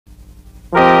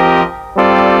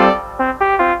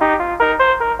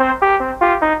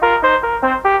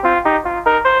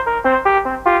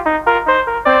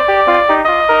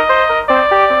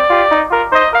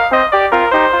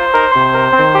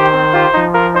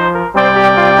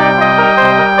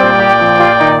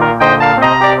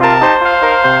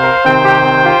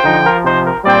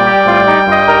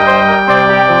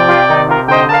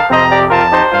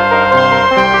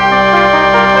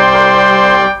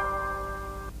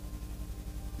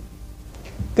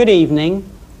Good evening.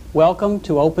 Welcome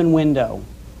to Open Window.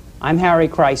 I'm Harry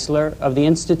Chrysler of the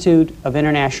Institute of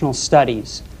International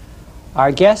Studies.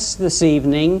 Our guest this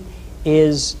evening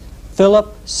is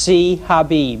Philip C.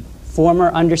 Habib, former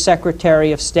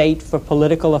Undersecretary of State for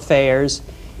Political Affairs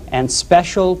and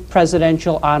Special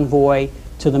Presidential Envoy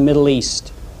to the Middle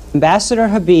East. Ambassador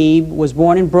Habib was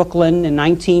born in Brooklyn in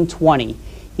 1920.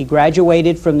 He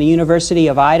graduated from the University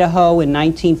of Idaho in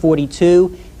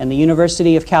 1942 and the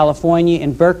University of California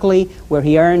in Berkeley, where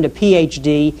he earned a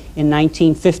PhD in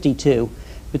 1952.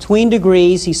 Between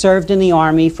degrees, he served in the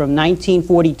Army from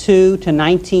 1942 to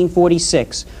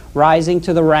 1946, rising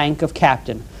to the rank of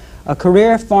captain. A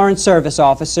career Foreign Service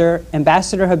officer,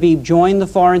 Ambassador Habib joined the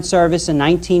Foreign Service in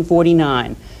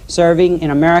 1949, serving in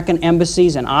American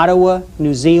embassies in Ottawa,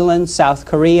 New Zealand, South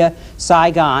Korea,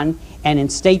 Saigon, and in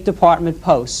State Department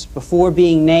posts before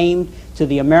being named to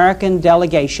the American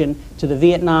delegation to the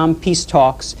Vietnam peace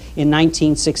talks in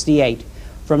 1968.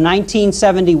 From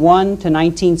 1971 to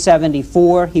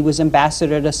 1974, he was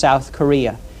ambassador to South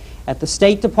Korea. At the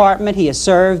State Department, he has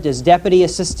served as Deputy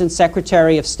Assistant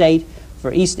Secretary of State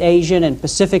for East Asian and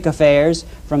Pacific Affairs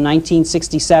from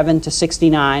 1967 to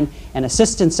 69, and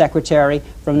Assistant Secretary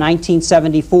from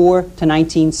 1974 to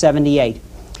 1978.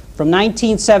 From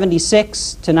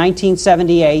 1976 to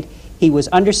 1978, he was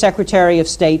Undersecretary of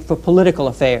State for Political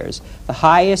Affairs, the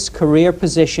highest career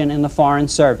position in the Foreign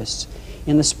Service.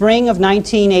 In the spring of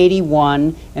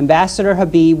 1981, Ambassador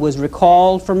Habib was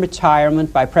recalled from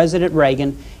retirement by President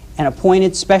Reagan and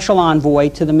appointed Special Envoy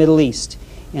to the Middle East.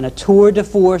 In a tour de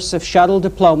force of shuttle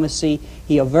diplomacy,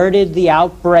 he averted the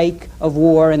outbreak of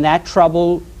war in that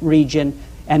troubled region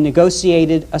and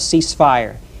negotiated a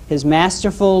ceasefire. His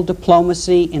masterful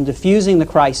diplomacy in diffusing the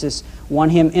crisis won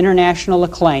him international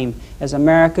acclaim as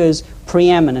America's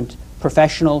preeminent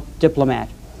professional diplomat.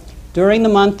 During the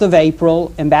month of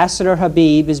April, Ambassador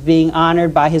Habib is being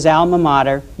honored by his alma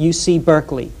mater, UC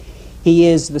Berkeley. He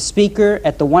is the speaker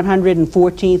at the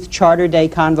 114th Charter Day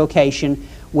Convocation,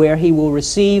 where he will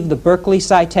receive the Berkeley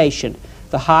Citation,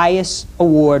 the highest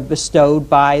award bestowed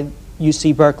by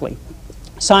UC Berkeley.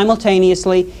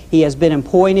 Simultaneously, he has been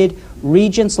appointed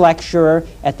Regents Lecturer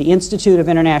at the Institute of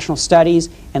International Studies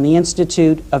and the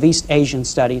Institute of East Asian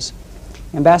Studies.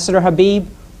 Ambassador Habib,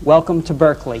 welcome to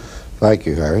Berkeley. Thank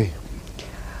you, Harry.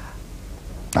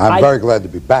 I'm very glad to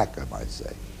be back, I might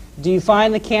say. Do you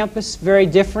find the campus very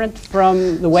different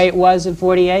from the way it was in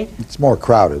 '48? It's more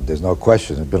crowded, there's no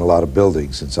question. There have been a lot of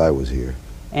buildings since I was here.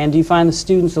 And do you find the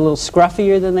students a little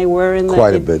scruffier than they were in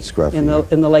quite a bit scruffier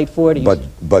in the late '40s?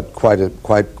 But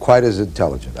quite as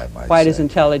intelligent, I might say. Quite as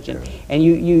intelligent. Yeah. And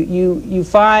you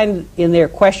find in their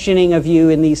questioning of you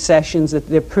in these sessions that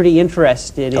they're pretty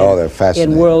interested they're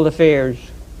fascinating. In world affairs.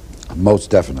 Most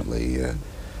definitely.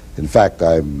 In fact,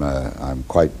 I'm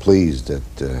quite pleased at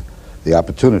the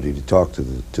opportunity to talk to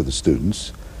the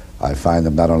students. I find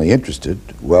them not only interested,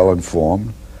 well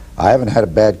informed. I haven't had a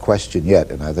bad question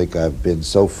yet, and I think I've been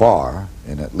so far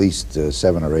in at least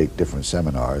 7 or 8 different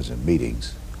seminars and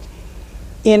meetings.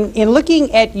 In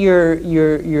looking at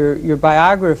your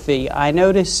biography, I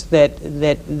noticed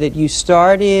that you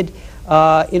started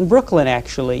in Brooklyn.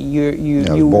 Actually,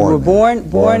 you were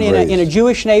born in a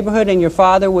Jewish neighborhood, and your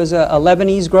father was a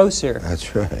Lebanese grocer.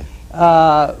 That's right.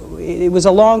 It was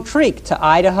a long trek to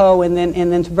Idaho and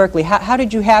then to Berkeley. How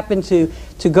did you happen to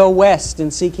go west in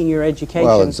seeking your education?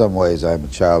 Well, in some ways, I'm a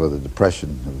child of the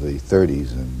Depression of the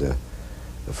 30s, and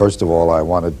first of all, I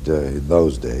wanted in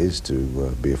those days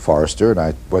to be a forester, and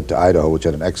I went to Idaho, which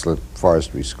had an excellent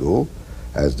forestry school,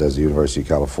 as does the University of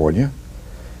California.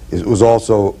 It was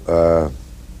also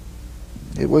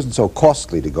it wasn't so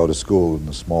costly to go to school in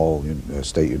the small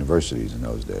state universities in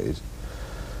those days.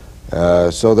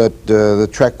 So that the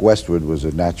trek westward was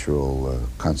a natural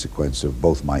consequence of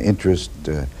both my interest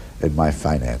and my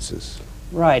finances.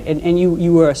 Right, and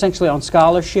you were essentially on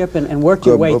scholarship and worked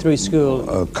your way through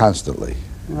school? Constantly.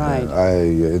 Right.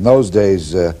 In those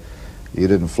days, you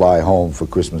didn't fly home for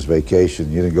Christmas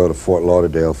vacation. You didn't go to Fort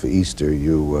Lauderdale for Easter.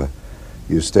 You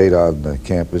stayed on the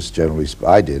campus, generally.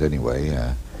 I did,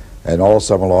 anyway. And all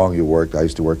summer long you worked. I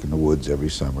used to work in the woods every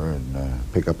summer and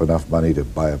pick up enough money to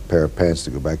buy a pair of pants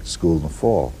to go back to school in the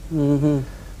fall. Mm-hmm.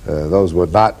 Those were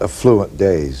not affluent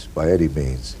days by any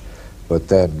means. But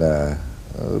then the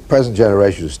present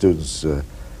generation of students,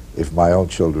 if my own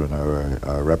children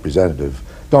are representative,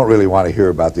 don't really want to hear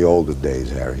about the olden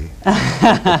days, Harry,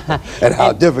 and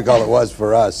how difficult it was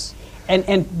for us.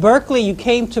 And Berkeley, you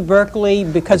came to Berkeley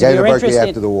because I of came your to Berkeley interest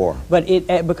after the war. But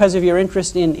because of your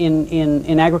interest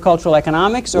in agricultural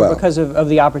economics, or Well, because of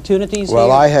the opportunities Well,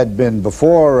 here? I had been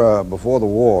before the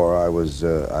war.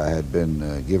 I had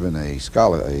been given a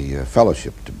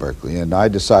fellowship to Berkeley, and I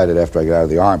decided after I got out of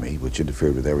the Army, which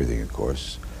interfered with everything, of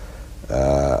course,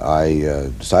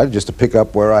 I decided just to pick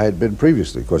up where I had been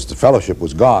previously. Of course, the fellowship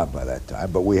was gone by that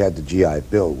time, but we had the GI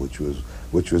Bill, which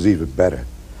was even better.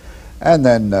 And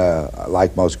then,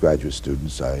 like most graduate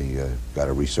students, I got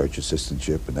a research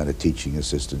assistantship and then a teaching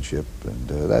assistantship,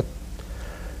 and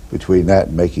between that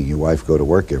and making your wife go to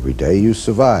work every day, you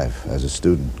survive as a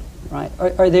student. Right.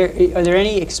 Are there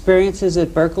any experiences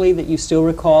at Berkeley that you still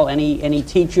recall? Any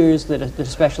teachers that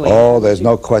especially? Oh, there's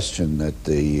no question that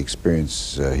the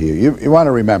experience here. You want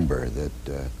to remember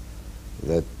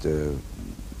that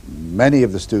many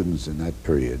of the students in that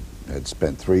period had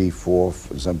spent 3, 4,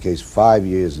 in some cases 5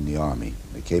 years in the Army.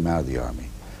 They came out of the Army.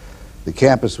 The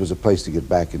campus was a place to get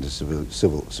back into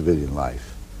civilian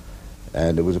life,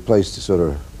 and it was a place to sort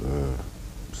of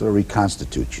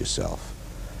reconstitute yourself.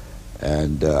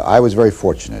 And I was very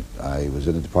fortunate. I was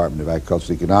in the Department of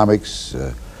Agricultural Economics.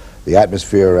 The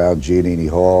atmosphere around Giannini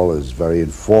Hall is very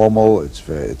informal.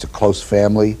 It's a close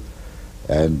family,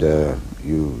 and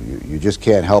you just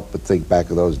can't help but think back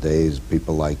of those days.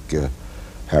 People like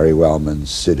Harry Wellman,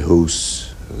 Sid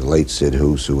Hoos, the late Sid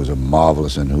Hoos, who was a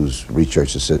marvelous and whose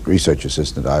research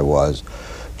assistant I was,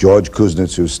 George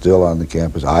Kuznets, who's still on the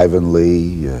campus, Ivan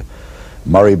Lee,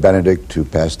 Murray Benedict, who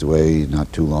passed away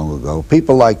not too long ago.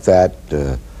 People like that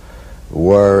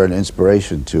were an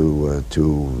inspiration to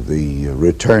the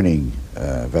returning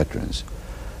veterans,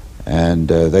 and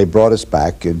they brought us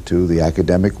back into the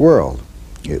academic world.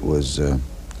 It was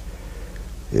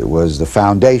the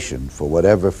foundation for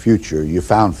whatever future you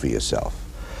found for yourself.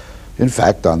 In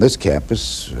fact, on this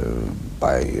campus,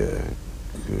 I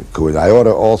ought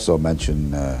to also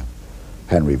mention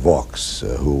Henry Vaux,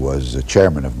 who was the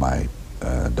chairman of my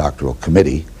doctoral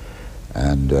committee,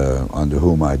 and under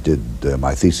whom I did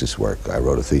my thesis work. I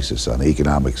wrote a thesis on the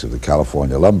economics of the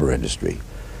California lumber industry.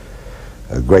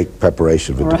 A great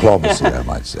preparation for diplomacy, I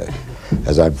might say.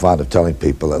 As I'm fond of telling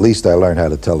people, at least I learned how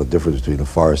to tell the difference between the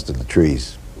forest and the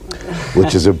trees,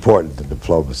 which is important in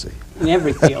diplomacy. In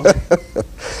every field.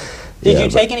 Did you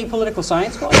take any political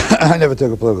science courses? I never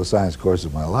took a political science course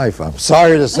in my life. I'm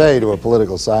sorry to say to a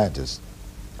political scientist.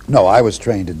 No, I was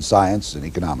trained in science and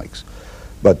economics,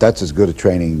 but that's as good a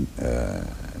training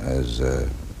as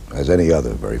any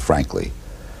other, very frankly.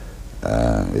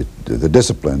 The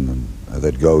discipline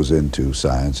that goes into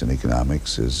science and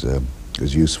economics is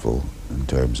useful in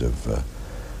terms of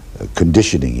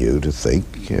conditioning you to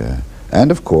think. And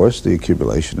of course, the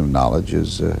accumulation of knowledge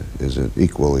is an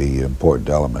equally important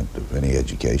element of any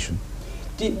education.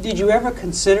 Did you ever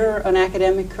consider an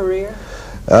academic career?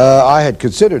 I had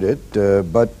considered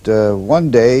it, but one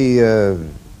day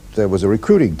there was a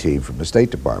recruiting team from the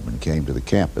State Department came to the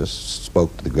campus,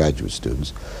 spoke to the graduate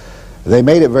students. They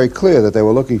made it very clear that they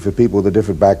were looking for people with a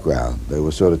different background. They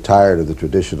were sort of tired of the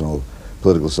traditional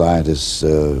political scientists,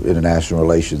 international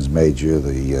relations major,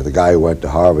 the guy who went to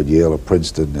Harvard, Yale, or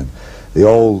Princeton, and the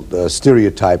old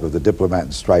stereotype of the diplomat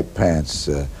in striped pants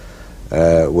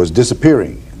was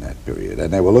disappearing in that period,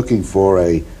 and they were looking for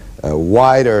a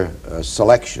wider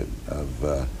selection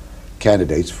of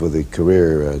candidates for the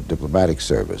career diplomatic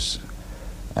service.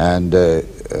 And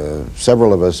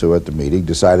several of us who were at the meeting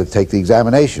decided to take the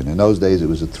examination. In those days, it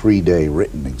was a 3-day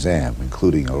written exam,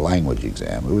 including a language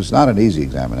exam. It was not an easy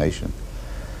examination.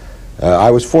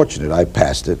 I was fortunate. I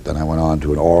passed it, and I went on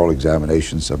to an oral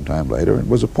examination sometime later and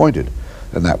was appointed.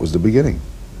 And that was the beginning.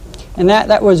 And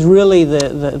that was really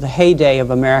the heyday of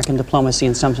American diplomacy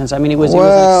in some sense. I mean, it was an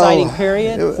exciting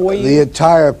period for you? The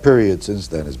entire period since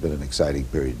then has been an exciting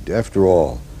period. After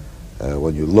all,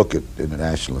 when you look at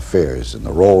international affairs and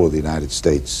the role of the United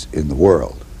States in the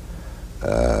world,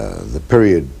 the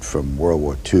period from World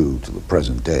War II to the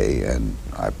present day, and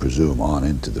I presume on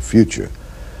into the future,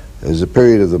 is a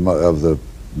period of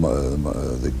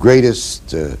the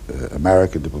greatest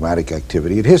American diplomatic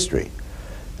activity in history.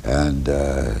 And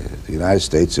the United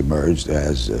States emerged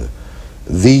as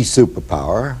the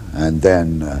superpower, and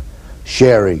then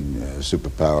sharing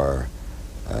superpower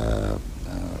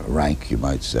rank, you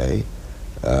might say.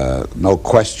 No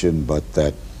question but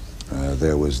that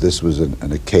this was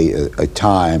a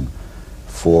time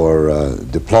for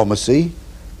diplomacy.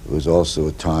 It was also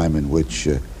a time in which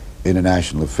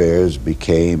international affairs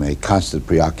became a constant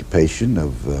preoccupation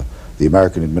of the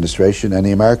American administration and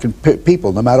the American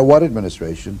people, no matter what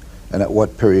administration and at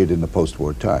what period in the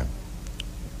post-war time.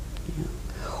 Yeah.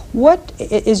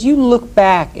 As you look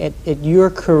back at your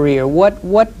career,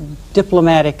 what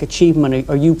diplomatic achievement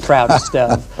are you proudest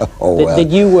of that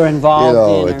you were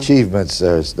involved in? Achievements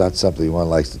is not something one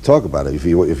likes to talk about. If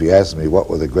you ask me what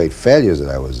were the great failures that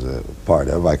I was part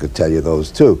of, I could tell you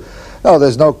those too. No,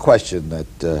 there's no question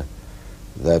that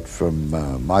that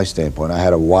from my standpoint, I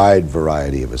had a wide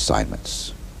variety of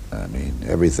assignments. I mean,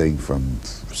 everything from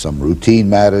some routine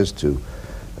matters to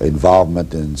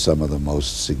involvement in some of the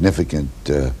most significant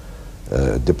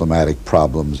diplomatic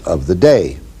problems of the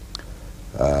day.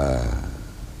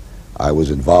 I was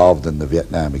involved in the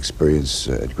Vietnam experience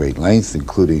at great length,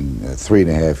 including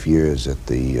 3.5 years at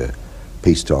the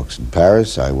peace talks in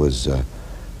Paris. I was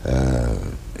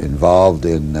involved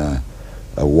in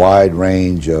a wide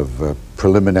range of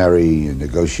preliminary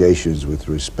negotiations with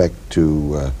respect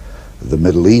to the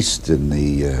Middle East in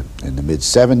the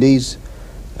mid-70s.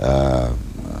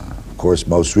 Of course,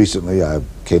 most recently, I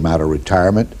came out of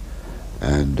retirement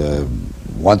and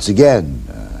once again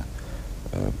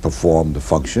performed a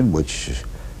function which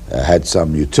had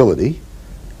some utility,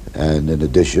 and in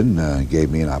addition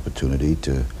gave me an opportunity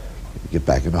to get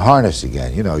back in the harness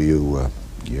again. You know, you're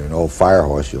an old fire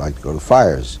horse, you like to go to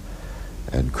fires,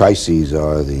 and crises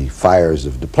are the fires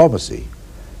of diplomacy.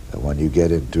 When you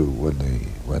get into when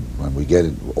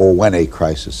a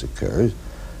crisis occurs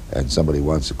and somebody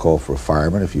wants to call for a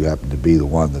fireman, if you happen to be the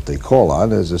one that they call on,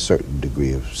 there's a certain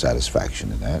degree of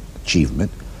satisfaction in that, achievement,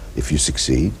 if you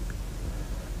succeed.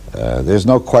 There's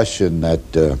no question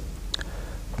that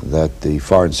that the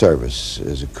Foreign Service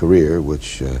is a career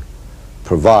which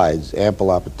provides ample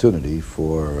opportunity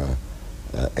for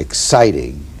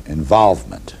exciting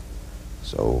involvement.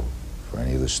 So for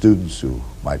any of the students who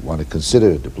might want to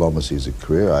consider diplomacy as a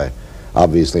career,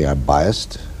 obviously I'm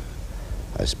biased.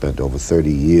 I spent over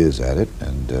 30 years at it,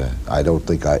 and I don't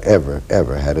think I ever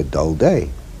had a dull day,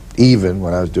 even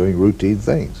when I was doing routine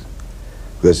things.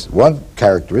 Because one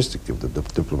characteristic of the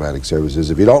diplomatic service is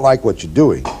if you don't like what you're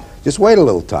doing, just wait a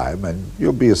little time and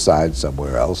you'll be assigned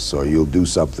somewhere else, or you'll do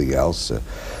something else.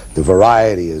 The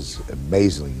variety is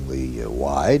amazingly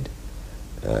wide.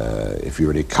 If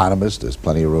you're an economist, there's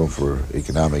plenty of room for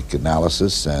economic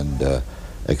analysis and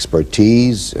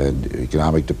expertise, and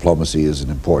economic diplomacy is an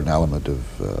important element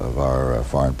of our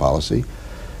foreign policy.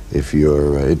 If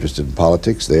you're interested in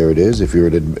politics, there it is. If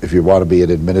you want to be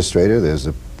an administrator,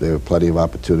 there are plenty of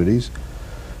opportunities.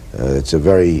 It's a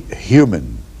very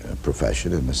human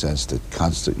profession in the sense that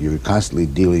you're constantly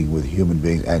dealing with human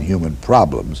beings and human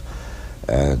problems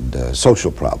and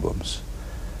social problems.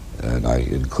 And I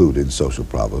include in social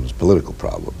problems political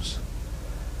problems.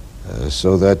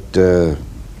 So that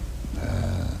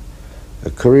a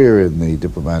career in the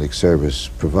diplomatic service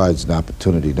provides an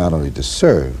opportunity not only to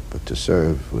serve, but to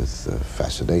serve with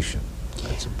fascination.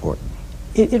 That's important.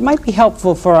 It might be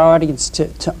helpful for our audience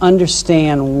to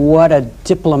understand what a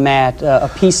diplomat,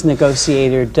 a peace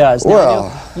negotiator does. Now,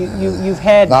 well, you've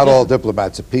had... Not all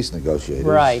diplomats are peace negotiators.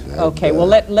 Right, and, okay, well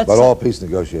let's... But all peace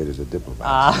negotiators are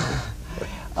diplomats.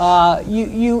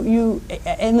 You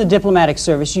in the diplomatic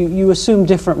service, you assume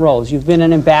different roles. You've been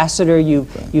an ambassador,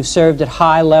 you've served at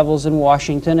high levels in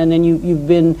Washington, and then you've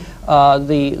been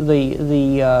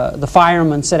the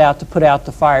fireman set out to put out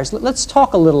the fires. Let's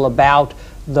talk a little about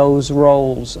those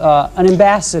roles. An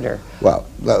ambassador. Well,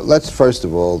 let's first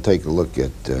of all take a look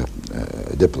at a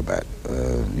diplomat.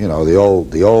 You know, the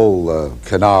old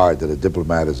canard that a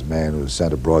diplomat is a man who is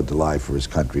sent abroad to lie for his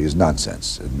country is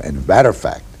nonsense. And matter of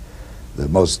fact, the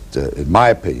most, in my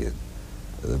opinion,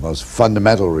 the most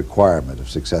fundamental requirement of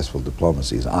successful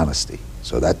diplomacy is honesty.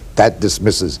 So that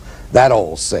dismisses that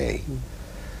old saying.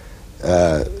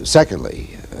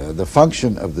 Secondly, the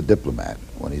function of the diplomat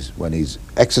when he's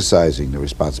exercising the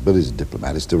responsibilities of a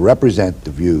diplomat is to represent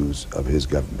the views of his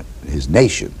government, his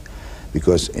nation,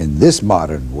 because in this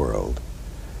modern world,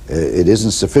 it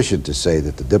isn't sufficient to say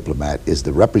that the diplomat is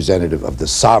the representative of the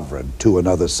sovereign to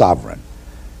another sovereign.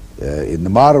 In the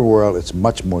modern world, it's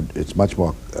much more.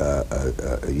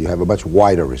 You have a much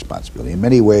wider responsibility. In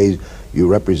many ways, you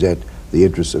represent the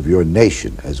interests of your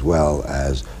nation as well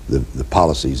as the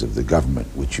policies of the government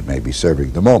which you may be serving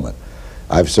at the moment.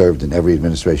 I've served in every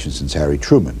administration since Harry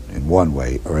Truman, in one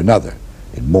way or another,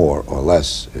 in more or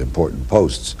less important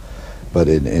posts. But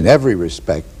in every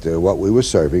respect, what we were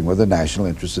serving were the national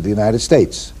interests of the United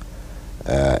States,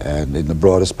 and in the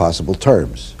broadest possible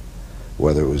terms,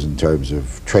 whether it was in terms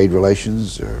of trade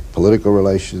relations or political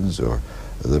relations or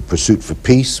the pursuit for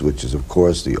peace, which is, of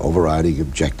course, the overriding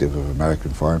objective of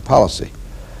American foreign policy.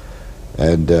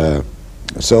 And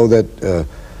so that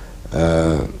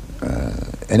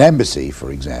an embassy,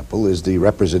 for example, is the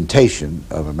representation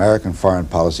of American foreign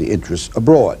policy interests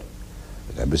abroad.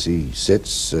 An embassy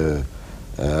sits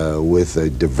with a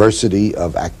diversity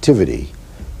of activity.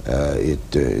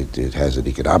 It has an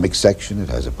economic section, it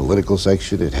has a political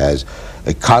section, it has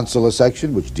a consular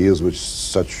section which deals with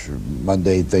such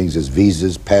mundane things as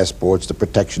visas, passports, the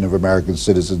protection of American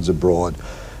citizens abroad.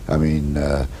 I mean,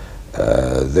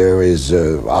 there is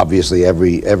obviously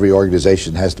every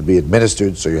organization has to be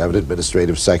administered, so you have an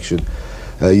administrative section.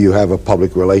 You have a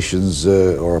public relations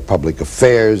or a public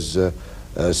affairs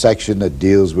section that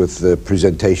deals with the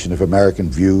presentation of American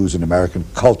views and American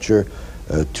culture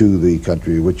to the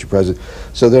country in which you're present.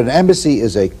 So that an embassy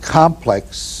is a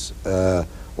complex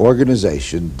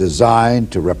organization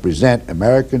designed to represent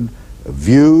American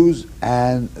views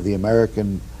and the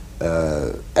American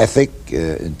ethic,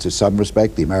 and to some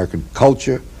respect the American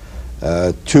culture,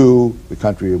 to the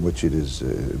country in which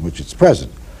it's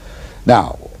present.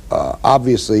 Now,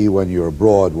 obviously, when you're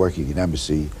abroad working in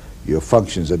embassy, your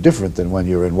functions are different than when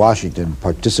you're in Washington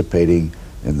participating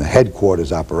in the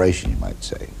headquarters operation, you might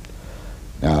say.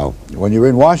 Now, when you're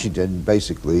in Washington,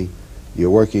 basically,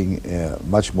 you're working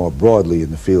much more broadly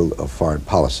in the field of foreign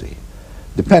policy.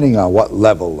 Depending on what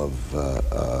level of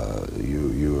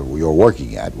you're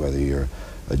working at, whether you're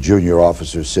a junior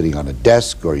officer sitting on a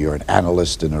desk or you're an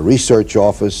analyst in a research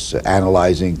office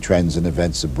analyzing trends and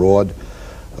events abroad,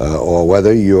 or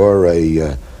whether you're in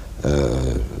a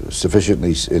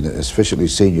sufficiently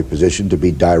senior position to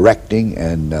be directing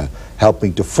and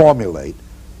helping to formulate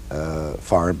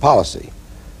foreign policy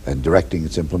and directing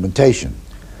its implementation.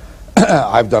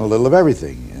 I've done a little of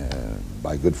everything.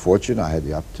 By good fortune, I had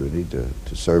the opportunity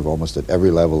to serve almost at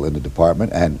every level in the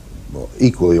department, and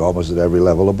equally almost at every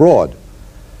level abroad.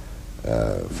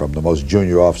 From the most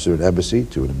junior officer in embassy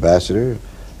to an ambassador,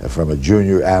 from a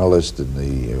junior analyst in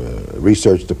the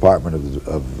research department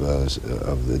of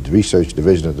the research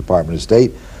division of the Department of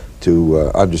State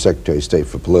to Undersecretary of State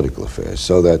for Political Affairs.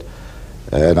 So that,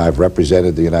 and I've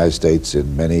represented the United States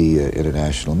in many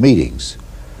international meetings.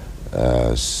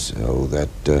 So that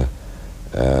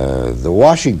the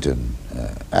Washington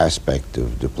aspect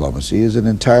of diplomacy is an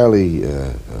entirely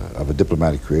of a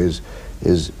diplomatic career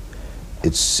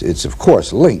it's of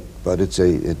course linked, but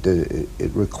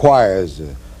it requires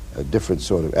a different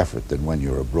sort of effort than when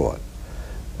you're abroad.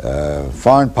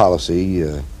 Foreign policy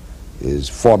is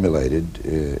formulated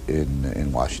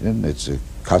in Washington. It's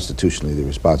constitutionally the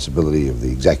responsibility of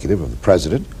the executive, of the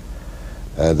president.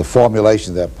 The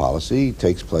formulation of that policy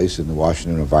takes place in the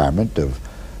Washington environment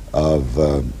of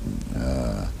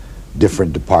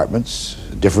different departments,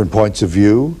 different points of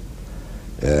view.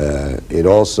 It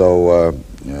also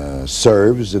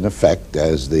serves, in effect,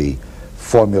 as the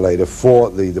formulator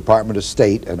for the Department of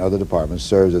State and other departments,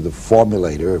 serves as the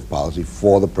formulator of policy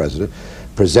for the president,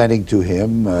 presenting to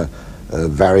him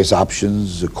various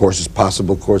options,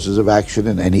 possible courses of action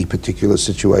in any particular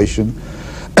situation,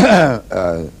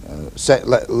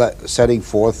 setting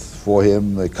forth for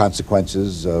him the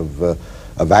consequences of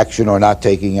action or not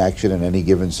taking action in any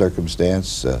given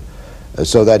circumstance,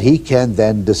 so that he can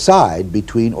then decide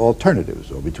between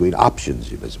alternatives or between options,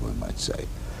 as one might say.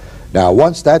 Now,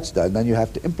 once that's done, then you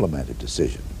have to implement a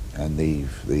decision. And the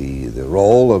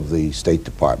role of the State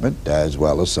Department, as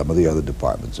well as some of the other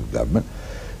departments of government,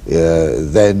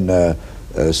 then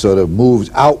sort of moves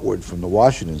outward from the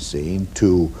Washington scene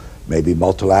to maybe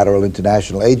multilateral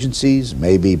international agencies,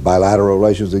 maybe bilateral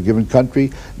relations with a given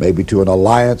country, maybe to an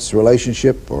alliance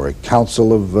relationship or a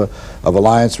council of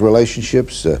alliance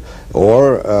relationships,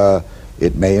 or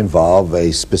it may involve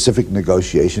a specific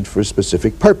negotiation for a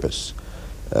specific purpose.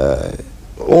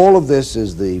 All of this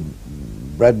is the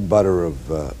bread and butter of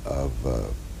the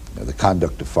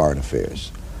conduct of foreign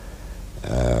affairs.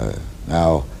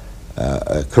 Now,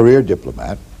 a career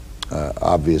diplomat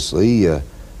obviously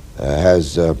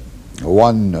has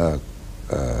one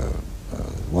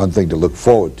thing to look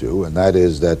forward to, and that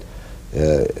is that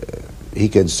he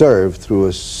can serve through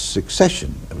a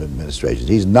succession of administrations.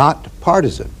 He's not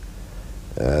partisan.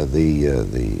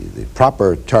 The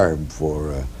proper term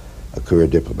for a career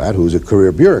diplomat, who's a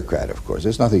career bureaucrat, of course.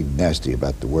 There's nothing nasty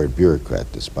about the word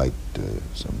bureaucrat, despite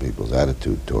some people's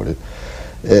attitude toward it.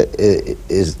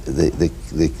 Is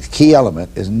the key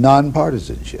element is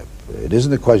nonpartisanship. It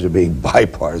isn't a question of being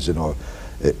bipartisan,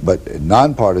 but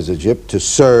nonpartisanship to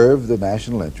serve the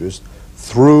national interest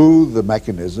through the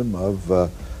mechanism of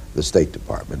the State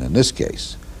Department in this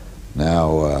case.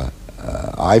 Now,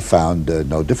 I found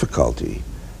no difficulty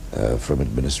from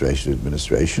administration to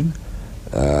administration.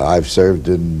 I've served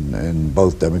in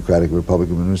both Democratic and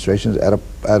Republican administrations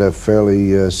at a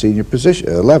fairly senior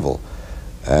position level,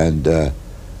 and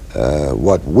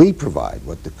what we provide,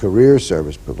 what the career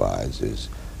service provides, is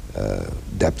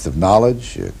depth of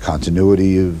knowledge,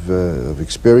 continuity of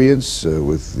experience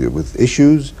with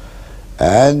issues,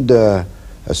 and a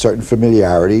certain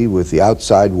familiarity with the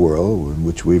outside world in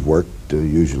which we've worked.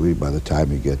 Usually, by the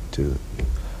time you get to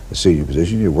a senior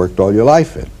position, you've worked all your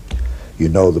life in. You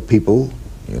know the people.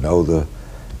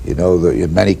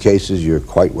 In many cases, you're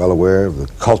quite well aware of the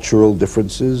cultural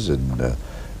differences and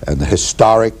the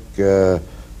historic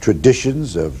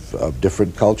traditions of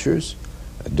different cultures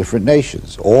and different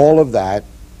nations. All of that,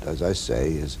 as I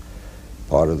say, is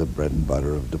part of the bread and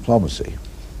butter of diplomacy.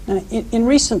 Now, in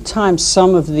recent times,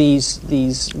 some of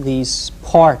these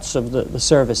parts of the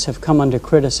service have come under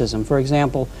criticism. For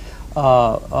example,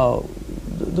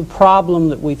 the problem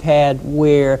that we've had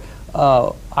where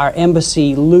our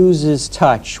embassy loses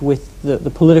touch with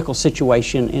the political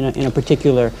situation in a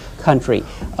particular country.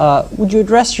 Would you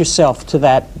address yourself to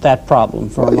that problem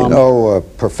for a moment? You know,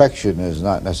 perfection is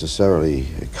not necessarily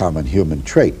a common human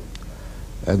trait.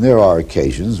 And there are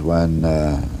occasions when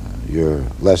you're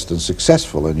less than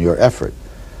successful in your effort.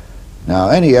 Now,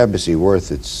 any embassy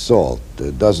worth its salt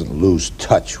doesn't lose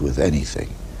touch with anything.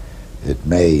 It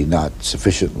may not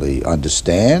sufficiently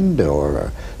understand,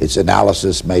 or its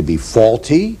analysis may be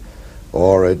faulty,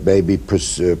 or it may be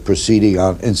proceeding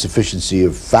on insufficiency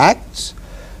of facts,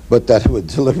 but that it would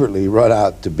deliberately run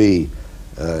out to be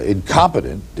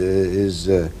incompetent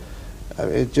it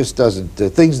just doesn't,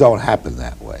 things don't happen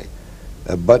that way.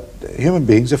 But human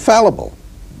beings are fallible.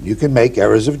 You can make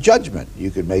errors of judgment. You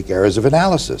can make errors of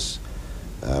analysis.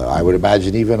 I would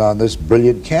imagine even on this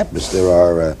brilliant campus there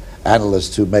are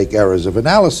analysts who make errors of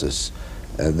analysis,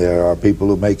 and there are people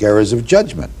who make errors of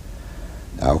judgment.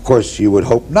 Now, of course, you would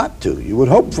hope not to. You would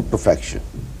hope for perfection.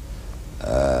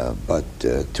 But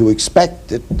to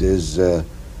expect it is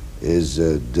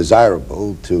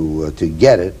desirable. To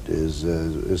get it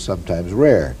is sometimes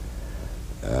rare.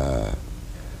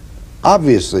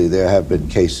 Obviously, there have been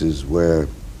cases where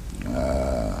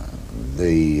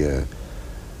the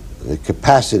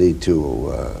capacity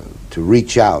to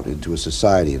reach out into a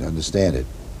society and understand it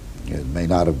may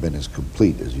not have been as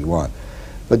complete as you want.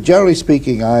 But generally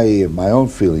speaking, my own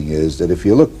feeling is that if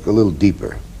you look a little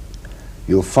deeper,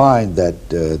 you'll find that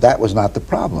that was not the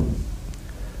problem.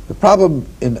 The problem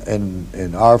in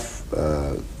the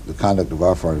conduct of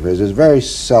our foreign affairs is very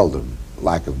seldom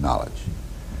lack of knowledge.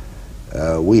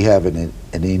 We have an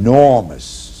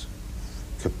enormous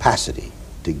capacity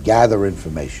to gather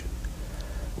information.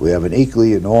 We have an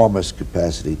equally enormous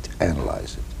capacity to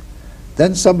analyze it.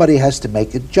 Then somebody has to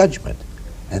make a judgment,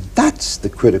 and that's the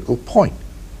critical point.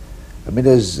 I mean,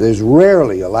 there's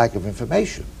rarely a lack of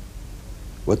information.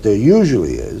 What there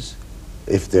usually is,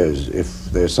 if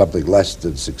there's something less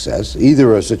than success,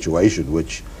 either a situation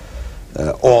which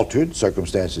altered,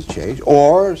 circumstances changed,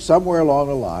 or somewhere along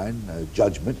the line,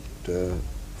 judgment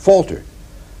faltered.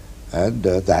 And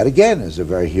that again is a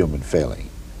very human failing.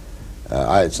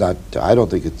 I don't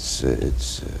think it's a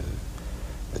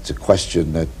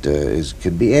question that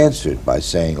can be answered by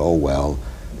saying, oh well,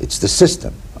 it's the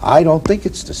system. I don't think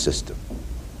it's the system.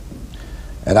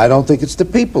 And I don't think it's the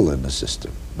people in the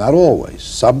system. Not always.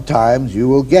 Sometimes you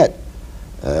will get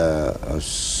a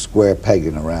square peg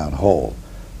in a round hole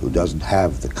who doesn't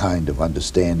have the kind of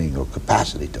understanding or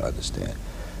capacity to understand.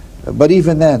 But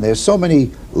even then, there's so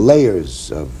many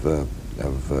layers of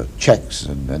checks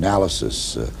and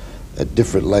analysis at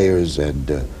different layers, and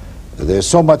there's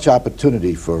so much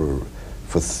opportunity for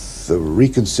the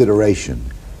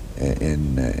reconsideration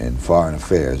in foreign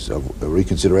affairs, of the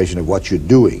reconsideration of what you're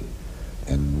doing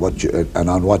and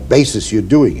on what basis you're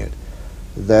doing it,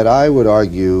 that I would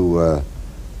argue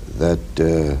that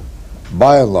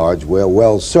by and large we're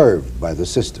well served by the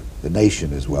system. The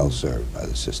nation is well served by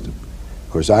the system.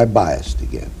 Of course, I'm biased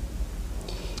again.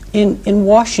 In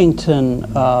Washington,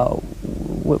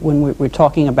 when we're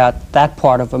talking about that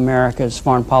part of America's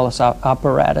foreign policy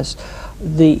apparatus,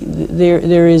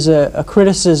 there is a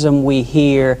criticism we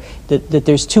hear that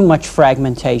there's too much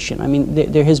fragmentation. I mean,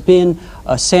 there has been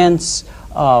a sense,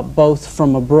 both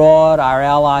from abroad, our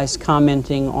allies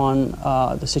commenting on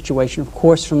the situation, of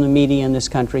course from the media in this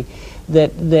country,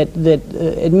 that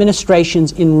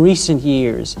administrations in recent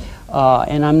years,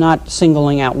 and I'm not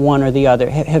singling out one or the other,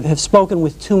 have spoken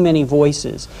with too many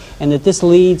voices, and that this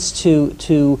leads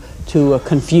to a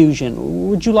confusion.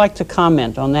 Would you like to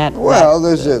comment on that? Well,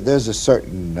 there's a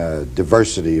certain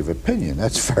diversity of opinion.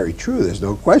 That's very true. There's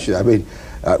no question. I mean,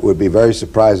 it would be very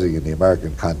surprising in the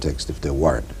American context if there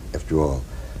weren't. After all,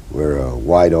 we're a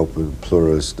wide open,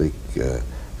 pluralistic,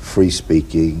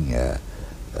 free-speaking,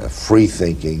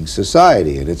 free-thinking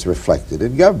society, and it's reflected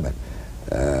in government.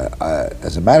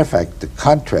 As a matter of fact, the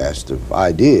contrast of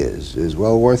ideas is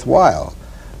well worthwhile.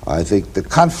 I think the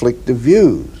conflict of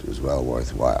views is well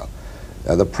worthwhile.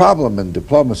 Now, the problem in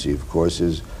diplomacy, of course,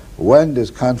 is when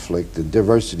does conflict and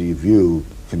diversity of view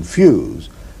confuse,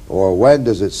 or when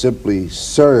does it simply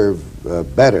serve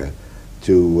better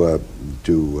to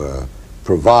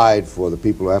provide for the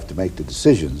people who have to make the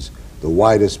decisions the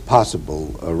widest possible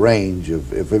range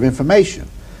of information.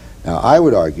 Now, I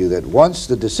would argue that once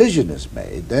the decision is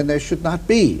made, then there should not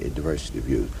be a diversity of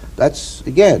views. That's,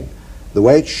 again, the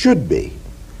way it should be.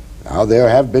 Now, there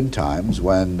have been times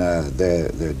when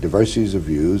the diversities of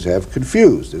views have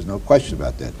confused. There's no question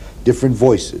about that. Different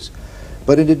voices.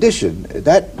 But in addition,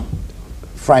 that,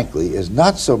 frankly, is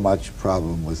not so much a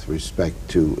problem with respect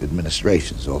to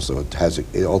administrations, although it has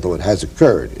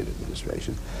occurred in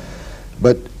administrations.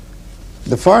 But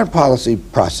the foreign policy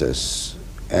process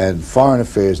and foreign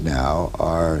affairs now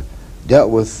are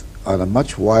dealt with on a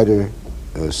much wider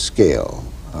scale.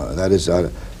 That is,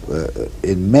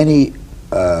 in many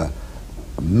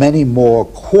more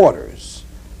quarters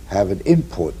have an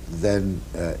input than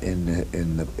in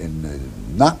the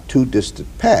not too distant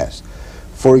past.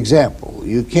 For example,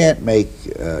 you can't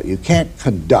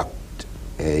conduct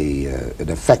an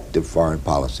effective foreign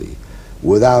policy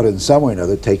without, in some way or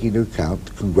another, taking into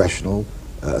account congressional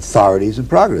authorities and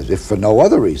prerogatives. If for no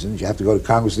other reasons, you have to go to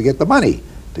Congress to get the money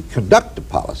to conduct the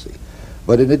policy.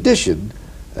 But in addition,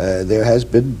 there has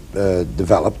been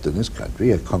developed in this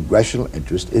country a congressional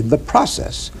interest in the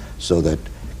process, so that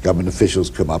government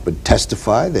officials come up and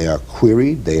testify. They are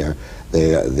queried. The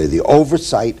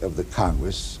oversight of the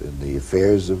Congress in the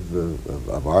affairs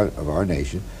of our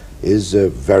nation is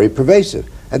very pervasive.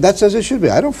 And that's as it should be.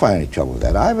 I don't find any trouble with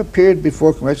that. I've appeared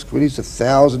before congressional committees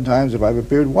 1,000 times if I've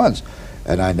appeared once,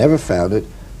 and I never found it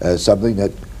something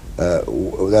that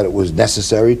it was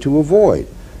necessary to avoid.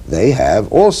 They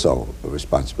have also a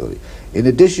responsibility. In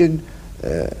addition,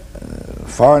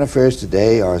 foreign affairs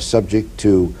today are subject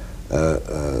to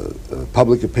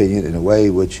public opinion in a way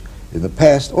which in the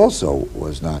past also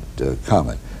was not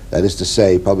common. That is to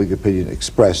say, public opinion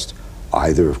expressed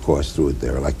either, of course, through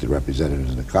their elected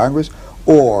representatives in the Congress,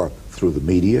 or through the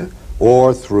media,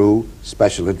 or through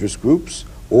special interest groups,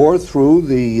 or through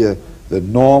the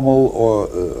normal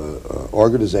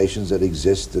organizations that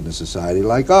exist in a society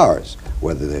like ours,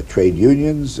 whether they're trade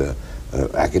unions,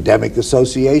 academic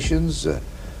associations,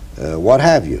 what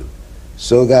have you.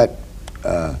 So that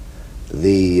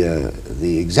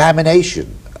the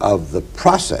examination of the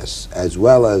process as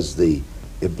well as the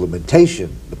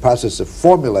implementation, the process of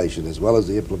formulation as well as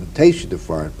the implementation of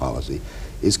foreign policy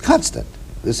is constant.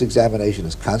 This examination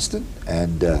is constant,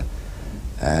 and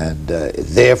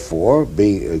therefore,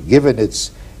 given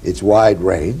its wide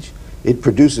range, it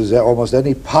produces almost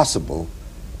any possible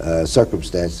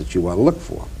circumstance that you want to look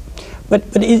for. But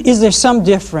is there some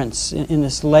difference in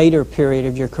this later period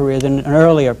of your career than an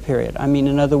earlier period? I mean,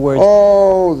 in other words...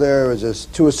 Oh, there is,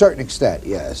 to a certain extent,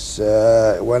 yes.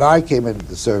 When I came into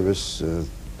the service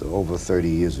over 30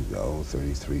 years ago,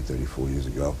 33, 34 years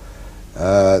ago,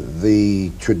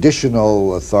 the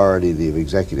traditional authority of the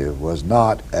executive was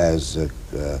not as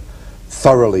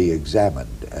thoroughly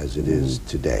examined as it is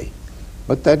today.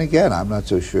 But then again, I'm not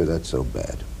so sure that's so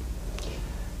bad.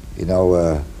 You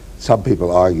know, some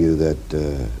people argue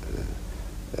that,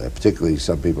 particularly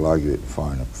some people argue in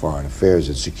foreign affairs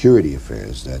and security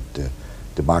affairs, that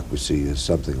democracy is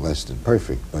something less than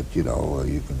perfect. But, you know,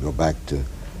 you can go back to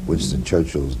Winston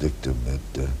Churchill's dictum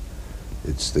that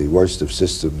it's the worst of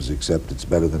systems except it's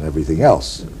better than everything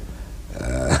else.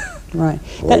 Right.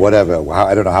 Or whatever.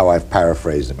 I don't know how I've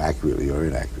paraphrased them accurately or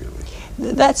inaccurately.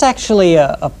 That's actually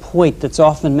a point that's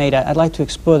often made. I'd like to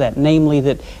explore that, namely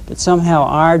that somehow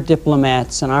our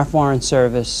diplomats and our foreign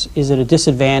service is at a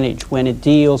disadvantage when it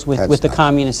deals with the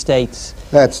communist states.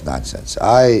 That's nonsense.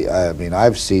 I mean,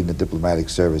 I've seen the diplomatic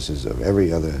services of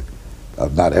every other,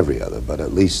 not every other, but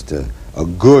at least a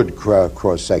good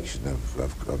cross-section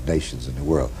of nations in the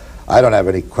world. I don't have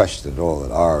any question at all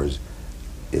that ours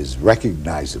is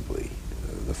recognizably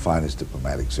the finest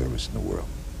diplomatic service in the world.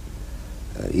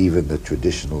 Even the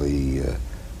traditionally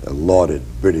lauded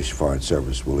British Foreign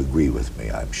Service will agree with me,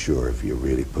 I'm sure, if you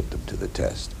really put them to the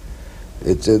test.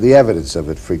 It's the evidence of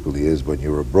it frequently is when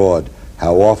you're abroad,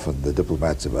 how often the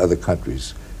diplomats of other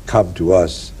countries come to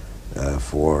us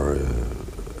for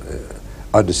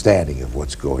understanding of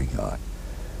what's going on.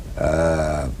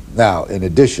 Now, in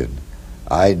addition,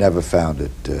 I never found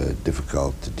it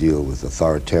difficult to deal with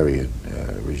authoritarian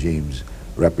regimes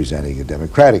representing a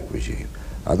democratic regime.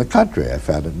 On the contrary, I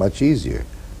found it much easier.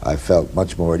 I felt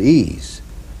much more at ease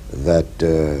that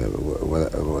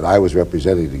what I was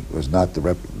representing was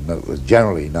was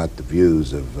generally not the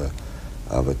views of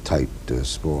a tight,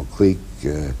 small clique,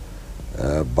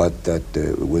 but that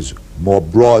it was more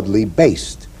broadly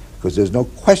based, because there's no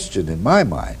question in my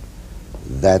mind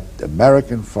that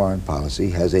American foreign policy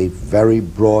has a very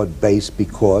broad base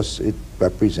because it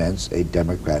represents a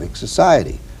democratic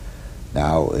society.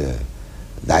 Now,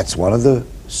 that's one of the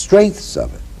strengths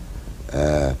of it.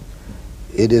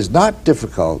 It is not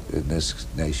difficult in this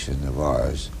nation of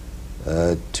ours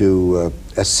to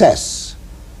assess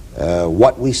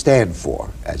what we stand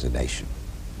for as a nation.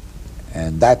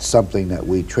 And that's something that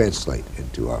we translate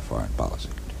into our foreign policy.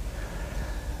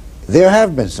 There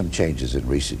have been some changes in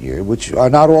recent years, which are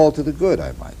not all to the good,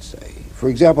 I might say. For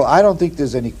example, I don't think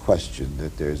there's any question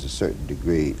that there's a certain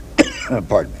degree,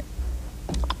 pardon me,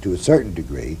 to a certain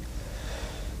degree,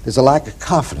 there's a lack of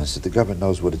confidence that the government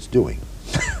knows what it's doing.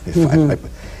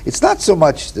 It's not so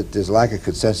much that there's a lack of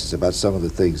consensus about some of the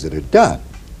things that are done,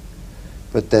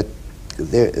 but that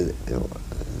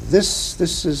this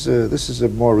is a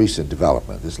more recent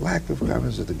development. This lack of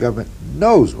confidence that the government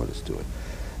knows what it's doing,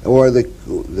 or the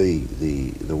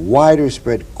wider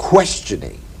spread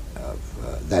questioning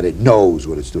of that it knows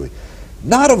what it's doing,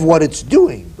 not of what it's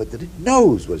doing, but that it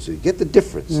knows what it's doing. Get the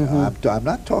difference. I'm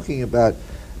not talking about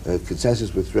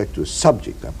consensus with respect to a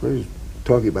subject. I'm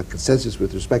talking about consensus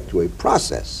with respect to a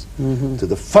process, to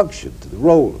the function, to the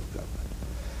role of government.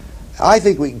 I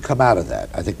think we can come out of that.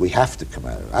 I think we have to come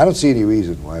out of it. I don't see any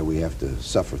reason why we have to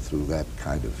suffer through that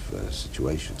kind of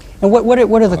situation. And what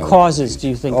are the causes, do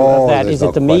you think, of that? Is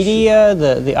it the media,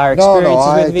 our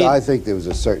experiences with Vietnam? I think there was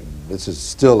a certain, this is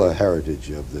still a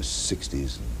heritage of the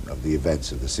 60s, of the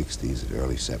events of the 60s and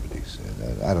early 70s.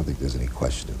 And I don't think there's any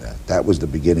question of that. That was the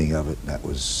beginning of it, and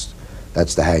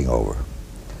that's the hangover.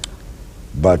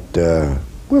 But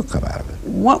we'll come out of it.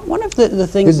 One of the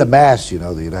things... In the mass, you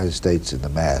know, the United States in the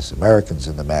mass, Americans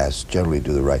in the mass generally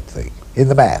do the right thing. In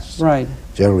the mass. Right.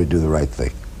 Generally do the right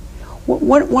thing.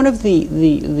 One of the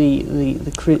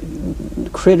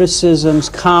criticisms,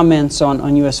 comments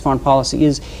on U.S. foreign policy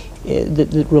is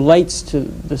that relates to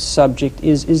the subject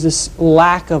is this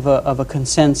lack of a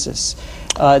consensus.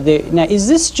 Now, is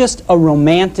this just a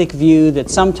romantic view that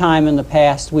sometime in the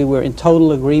past we were in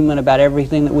total agreement about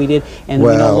everything that we did, and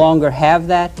we no longer have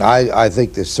that? I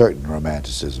think there's certain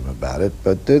romanticism about it,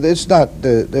 but there's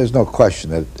no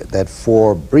question that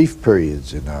for brief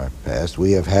periods in our past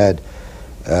we have had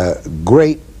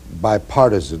great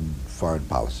bipartisan foreign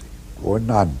policy or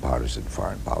nonpartisan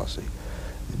foreign policy.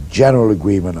 General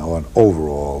agreement on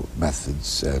overall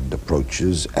methods and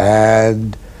approaches,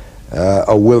 and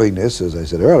a willingness, as I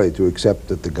said earlier, to accept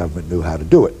that the government knew how to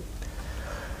do it.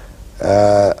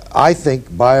 I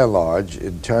think, by and large,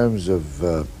 in terms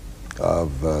of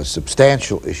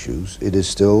substantial issues, it is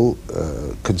still,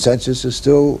 consensus is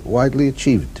still widely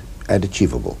achieved and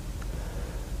achievable.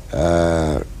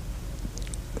 There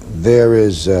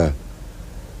is,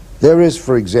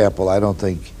 for example, I don't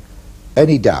think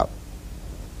any doubt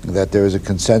that there is a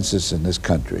consensus in this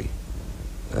country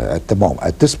at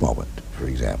this moment, for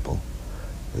example,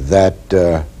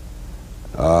 that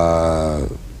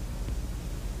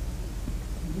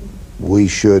we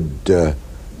should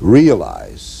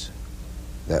realize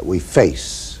that we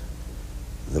face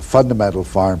the fundamental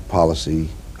foreign policy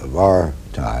of our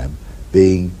time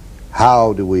being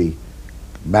how do we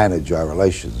manage our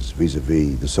relations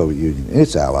vis-a-vis the Soviet Union and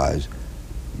its allies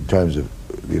in terms of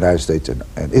the United States and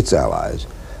its allies.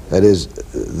 That is,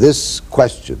 this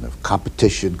question of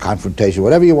competition, confrontation,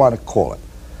 whatever you want to call it,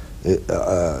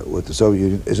 with the Soviet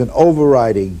Union is an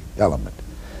overriding element.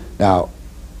 Now,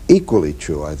 equally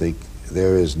true, I think,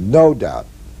 there is no doubt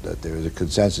that there is a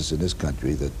consensus in this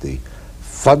country that the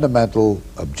fundamental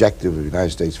objective of the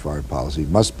United States foreign policy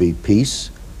must be peace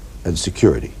and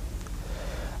security.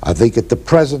 I think at the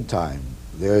present time,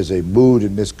 there is a mood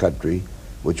in this country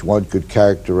which one could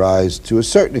characterize to a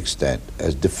certain extent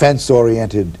as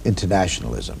defense-oriented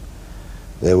internationalism.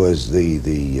 There was when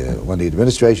the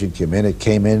administration came in, it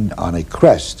came in on a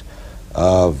crest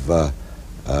of a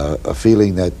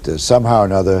feeling that somehow or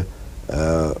another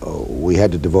we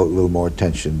had to devote a little more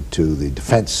attention to the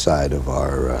defense side of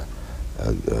our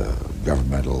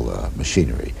governmental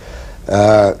machinery.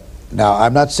 Now,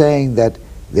 I'm not saying that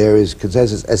there is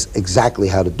consensus as exactly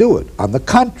how to do it. On the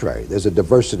contrary, there's a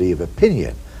diversity of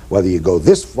opinion, whether you go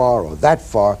this far or that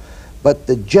far, but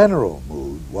the general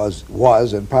mood was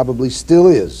and probably still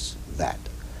is that.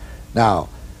 Now,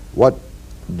 what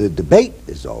the debate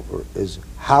is over is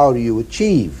how do you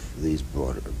achieve these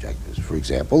broader objectives. For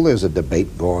example, there's a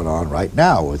debate going on right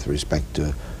now with respect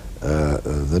to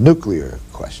the nuclear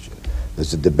question.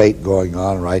 There's a debate going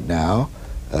on right now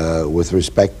with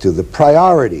respect to the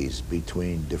priorities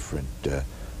between different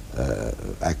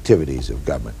activities of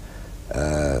government.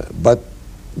 But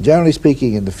generally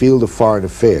speaking, in the field of foreign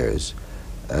affairs,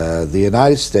 the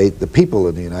United States, the people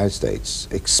in the United States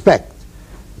expect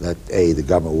that A, the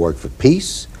government will work for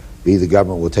peace, B, the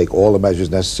government will take all the measures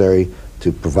necessary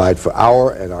to provide for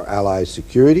our and our allies'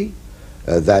 security,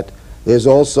 that there's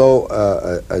also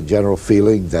a general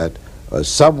feeling that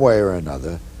some way or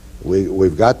another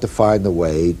we've got to find the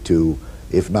way to,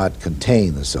 if not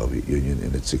contain the Soviet Union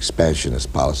in its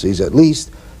expansionist policies, at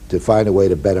least to find a way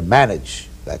to better manage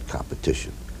that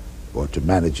competition, or to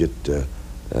manage it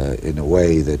in a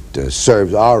way that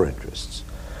serves our interests.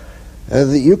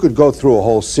 You could go through a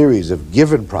whole series of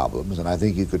given problems, and I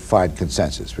think you could find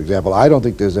consensus. For example, I don't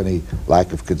think there's any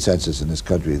lack of consensus in this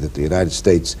country that the United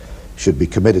States should be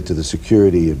committed to the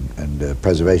security and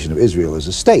preservation of Israel as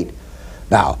a state.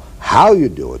 Now, how you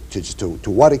do it,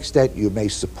 to what extent you may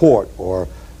support or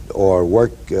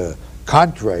work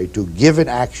contrary to given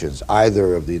actions,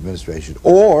 either of the administration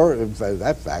or, in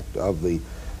fact, of the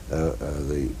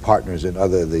partners in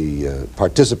the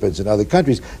participants in other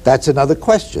countries, that's another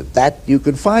question. That you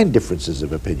can find differences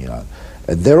of opinion on.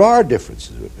 And there are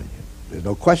differences of opinion, there's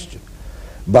no question.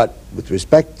 But with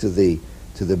respect to the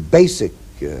basic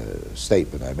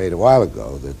statement I made a while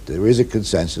ago, that there is a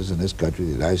consensus in this country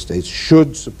the United States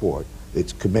should support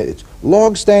its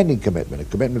long-standing commitment, a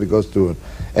commitment that goes through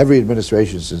every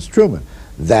administration since Truman,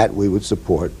 that we would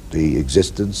support the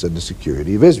existence and the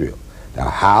security of Israel. Now,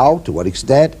 how, to what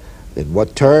extent, in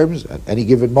what terms, at any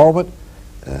given moment,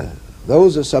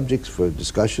 those are subjects for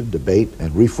discussion, debate,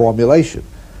 and reformulation.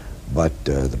 But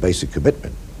the basic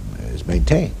commitment is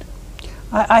maintained.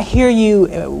 I hear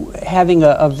you having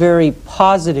a very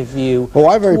positive view. Oh,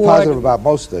 I'm very positive about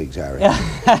most things, Harry.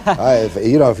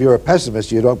 You know, if you're a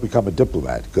pessimist, you don't become a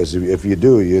diplomat, because if you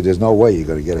do, there's no way you're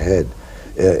going to get ahead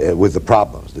with the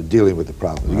problems, dealing with the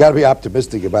problems. You've got to be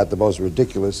optimistic about the most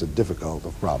ridiculous and difficult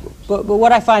of problems. But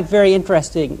what I find very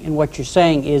interesting in what you're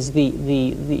saying is your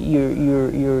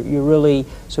really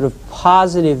sort of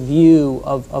positive view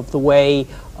of the way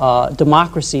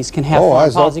democracies can have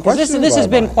foreign policy. Because this has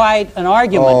been quite an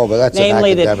argument. Oh, but that's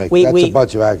namely that's a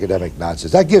bunch of academic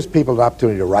nonsense. That gives people an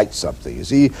opportunity to write something. You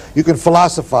see, you can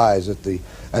philosophize at the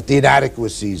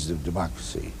inadequacies of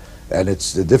democracy, and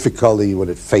it's the difficulty when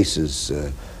it faces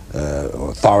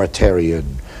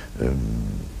authoritarian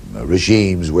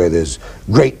regimes where there's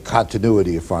great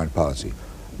continuity of foreign policy.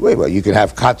 Well, you can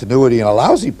have continuity in a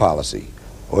lousy policy,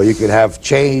 or you can have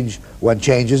change when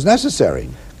change is necessary.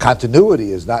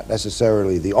 Continuity is not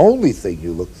necessarily the only thing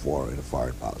you look for in a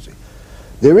foreign policy.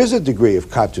 There is a degree of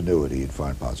continuity in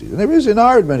foreign policy, and there is in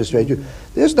our administration.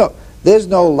 There's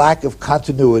no lack of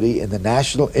continuity in the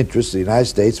national interests of the United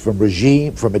States from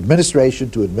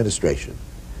administration to administration.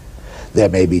 There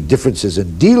may be differences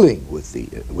in dealing with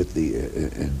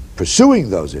in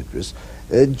pursuing those interests.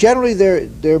 Generally,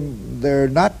 they're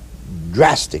not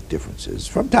drastic differences.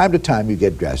 From time to time, you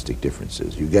get drastic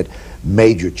differences. You get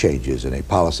major changes in a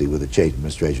policy with a changed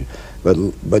administration.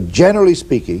 But generally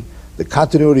speaking, the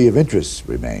continuity of interests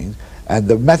remains, and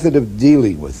the method of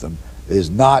dealing with them is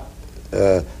not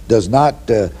is not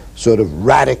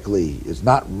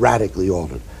radically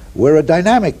altered. We're a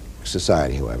dynamic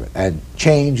society, however, and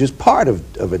change is part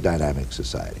of a dynamic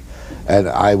society. And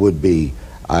I would be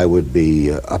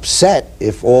upset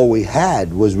if all we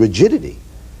had was rigidity.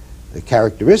 The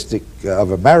characteristic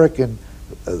of American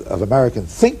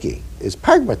thinking is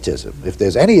pragmatism. If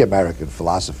there's any American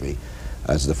philosophy,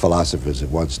 as the philosophers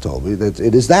have once told me, that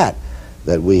it is that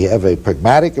we have a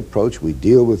pragmatic approach. We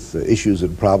deal with issues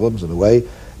and problems in a way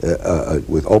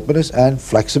with openness and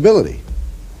flexibility,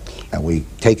 and we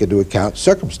take into account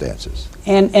circumstances.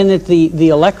 And that the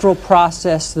electoral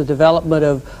process, the development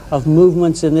of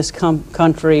movements in this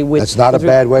country, that's not a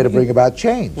bad way to bring about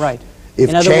change. Right.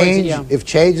 If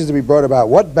change is to be brought about,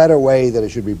 what better way that it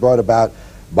should be brought about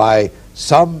by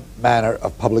some manner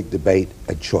of public debate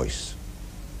and choice?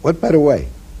 What better way?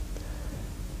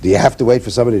 Do you have to wait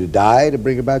for somebody to die to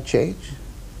bring about change?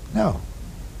 No,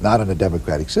 not in a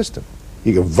democratic system.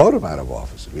 You can vote him out of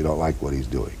office if you don't like what he's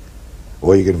doing,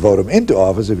 or you can vote him into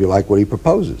office if you like what he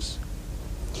proposes.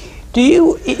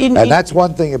 And that's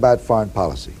one thing about foreign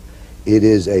policy. It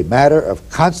is a matter of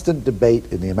constant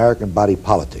debate in the American body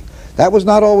politic. That was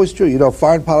not always true. You know,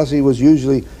 foreign policy was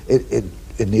usually, in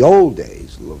the old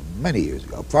days, many years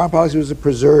ago, foreign policy was a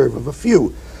preserve of a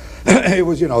few. It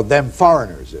was, you know, them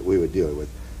foreigners that we were dealing with.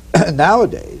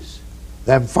 Nowadays,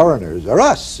 them foreigners are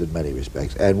us in many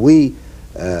respects, and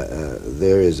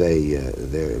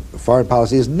foreign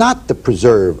policy is not the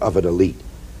preserve of an elite,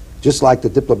 just like the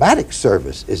diplomatic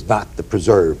service is not the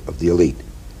preserve of the elite.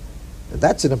 And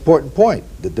that's an important point.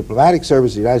 The diplomatic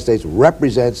service of the United States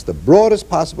represents the broadest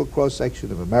possible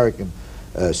cross-section of American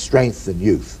strength and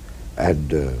youth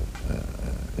and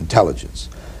intelligence.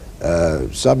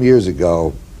 Some years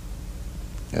ago,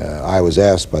 I was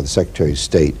asked by the Secretary of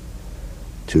State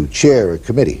to chair a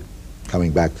committee,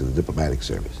 coming back to the diplomatic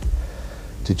service,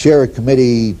 to chair a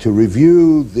committee to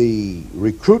review the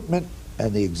recruitment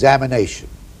and the examination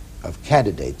of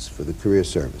candidates for the career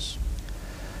service.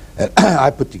 And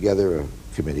I put together a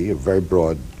committee, a very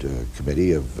broad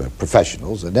committee of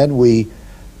professionals, and then we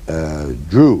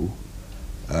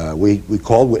we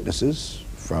called witnesses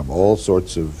from all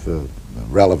sorts of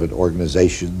relevant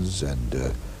organizations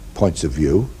and points of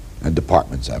view, and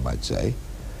departments, I might say,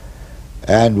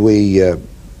 and we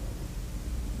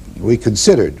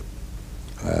considered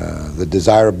the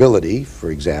desirability,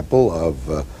 for example,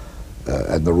 of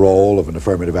and the role of an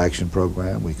affirmative action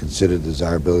program. We considered the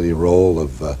desirability and role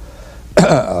of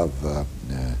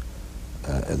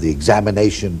the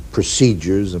examination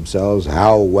procedures themselves,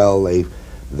 how well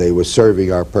they were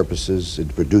serving our purposes in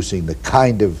producing the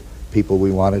kind of people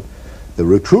we wanted. The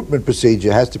recruitment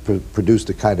procedure has to produce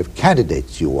the kind of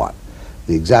candidates you want.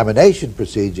 The examination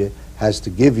procedure has to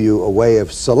give you a way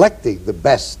of selecting the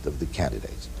best of the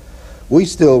candidates. We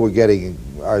still were getting,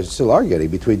 still are getting,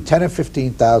 between 10 and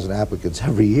 15,000 applicants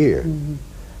every year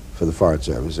for the Foreign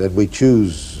Service, and we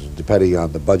choose, depending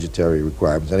on the budgetary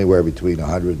requirements, anywhere between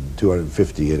 100 and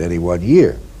 250 in any one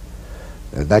year.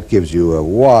 And that gives you a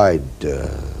wide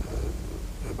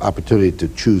opportunity to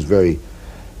choose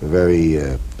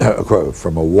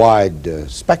from a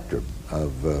wide spectrum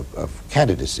of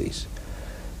candidacies.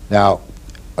 Now,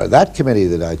 that committee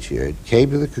that I chaired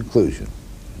came to the conclusion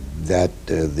that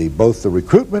both the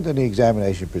recruitment and the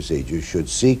examination procedures should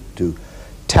seek to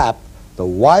tap the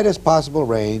widest possible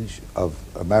range of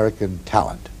American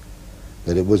talent,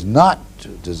 that it was not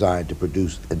designed to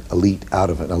produce an elite out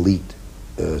of an elite,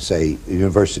 say,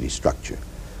 university structure,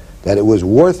 that it was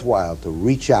worthwhile to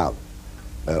reach out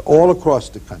all across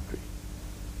the country,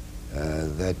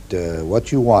 that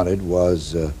what you wanted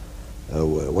was a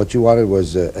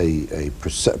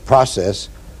process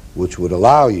which would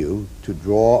allow you to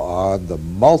draw on the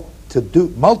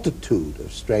multitude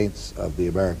of strengths of the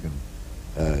American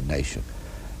nation,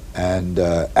 and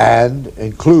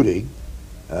including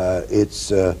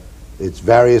its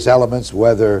various elements,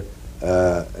 whether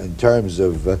in terms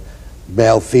of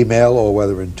male-female or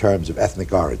whether in terms of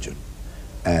ethnic origin,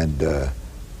 and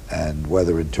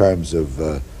whether in terms of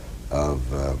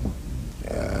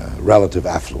relative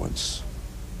affluence.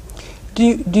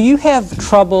 Do you have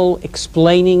trouble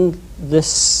explaining this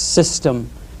system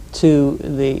to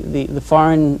the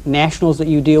foreign nationals that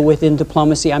you deal with in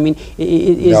diplomacy? I mean,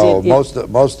 most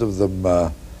of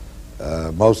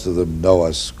them know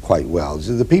us quite well.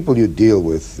 The people you deal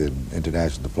with in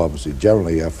international diplomacy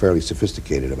generally are fairly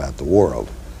sophisticated about the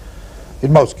world,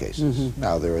 in most cases.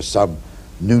 Now, there are some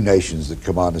new nations that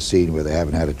come on the scene where they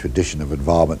haven't had a tradition of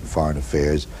involvement in foreign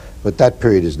affairs, but that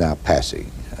period is now passing.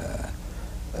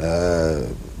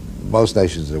 Most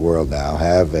nations in the world now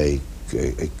have a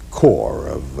core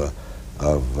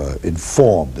of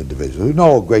informed individuals who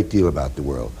know a great deal about the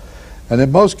world. And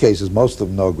in most cases, most of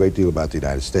them know a great deal about the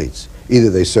United States. Either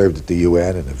they served at the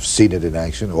UN and have seen it in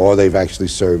action, or they've actually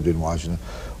served in Washington,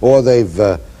 or they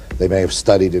may have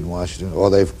studied in Washington, or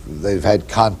they've had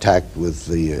contact with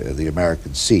the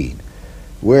American scene.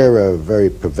 We're a very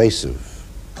pervasive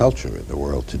culture in the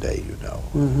world today, you know.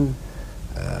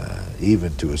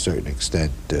 Even to a certain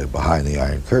extent behind the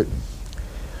Iron Curtain.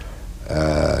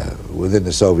 Within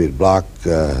the Soviet bloc,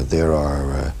 there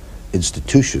are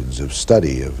institutions of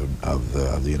study of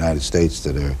the United States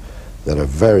that are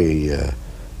very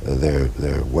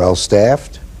they're well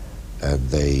staffed, and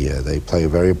they play a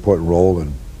very important role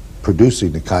in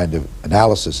producing the kind of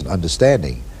analysis and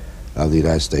understanding of the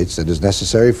United States that is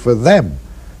necessary for them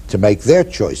to make their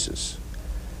choices.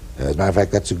 As a matter of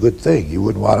fact, that's a good thing. You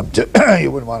wouldn't want them to you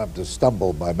wouldn't want them to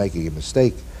stumble by making a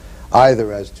mistake,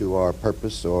 either as to our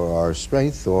purpose or our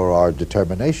strength or our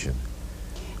determination.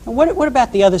 What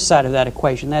about the other side of that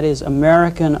equation? That is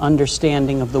American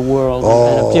understanding of the world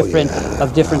and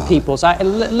of different peoples.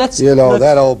 Let's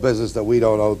that old business that we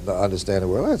don't understand the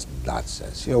world. That's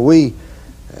nonsense. You know,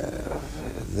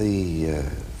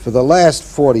 for the last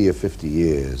 40 or 50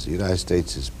 years, the United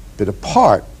States has been a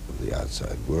part of the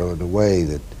outside world in a way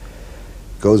that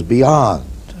goes beyond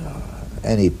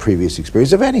any previous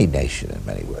experience of any nation in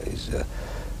many ways.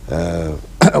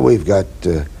 We've got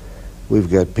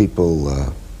people,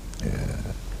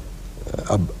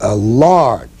 a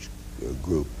large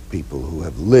group of people who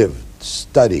have lived,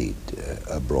 studied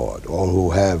abroad, or who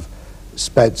have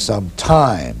spent some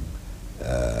time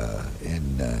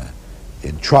in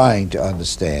trying to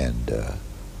understand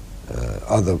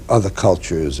other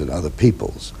cultures and other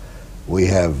peoples. We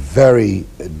have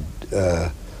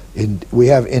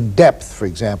in depth, for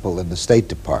example, in the State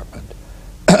Department,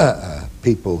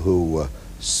 people who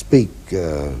speak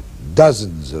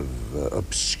dozens of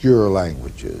obscure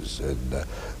languages and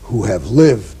who have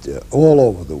lived all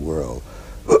over the world,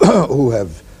 who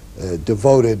have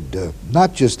devoted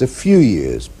not just a few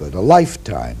years, but a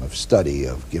lifetime of study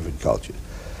of given cultures.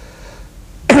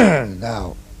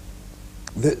 Now,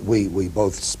 we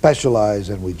both specialize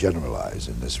and we generalize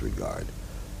in this regard.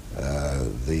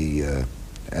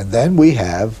 And then we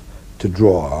have to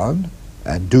draw on,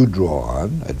 and do draw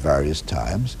on at various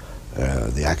times,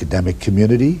 the academic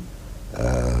community,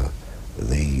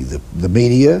 the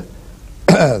media,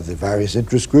 the various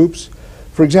interest groups.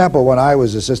 For example, when I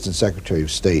was Assistant Secretary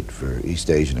of State for East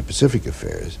Asian and Pacific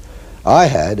Affairs, I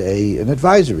had an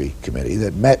advisory committee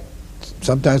that met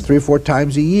sometimes 3 or 4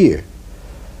 times a year.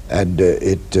 And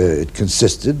it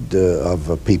consisted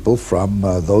of people from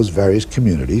those various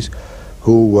communities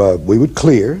who we would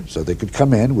clear so they could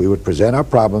come in. We would present our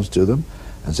problems to them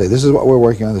and say, this is what we're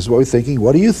working on, this is what we're thinking,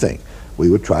 what do you think? We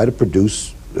would try to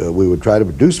produce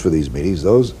for these meetings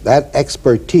that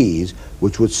expertise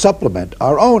which would supplement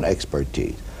our own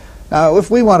expertise. Now,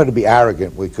 if we wanted to be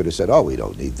arrogant, we could have said, oh, we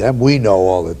don't need them, we know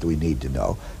all that we need to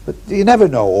know. But you never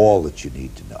know all that you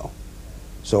need to know.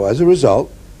 So as a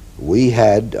result,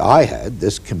 I had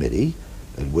this committee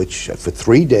in which for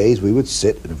 3 days we would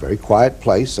sit in a very quiet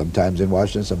place, sometimes in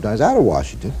Washington, sometimes out of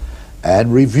Washington,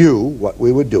 and review what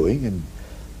we were doing and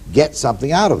get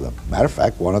something out of them. Matter of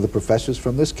fact, one of the professors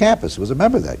from this campus was a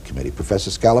member of that committee.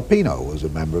 Professor Scalapino was a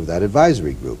member of that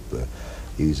advisory group.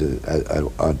 He's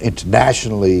an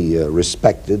internationally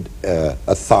respected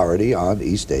authority on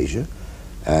East Asia,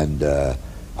 and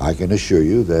I can assure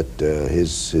you that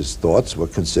his thoughts were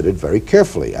considered very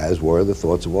carefully, as were the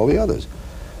thoughts of all the others.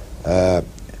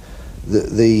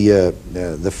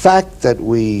 The fact that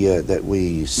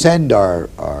we send our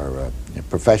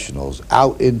professionals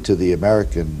out into the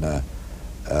American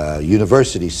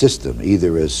university system,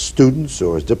 either as students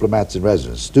or as diplomats in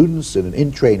residence, students in an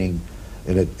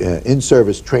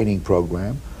in-service training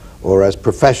program, or as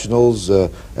professionals,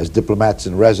 as diplomats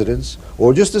in residence,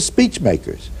 or just as speech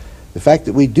makers. The fact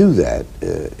that we do that,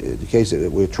 in the case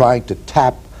that we're trying to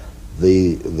tap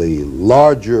the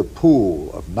larger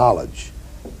pool of knowledge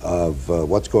of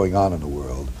what's going on in the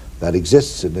world that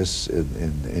exists in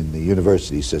the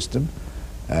university system,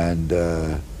 and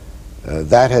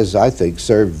that has, I think,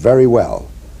 served very well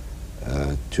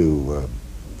to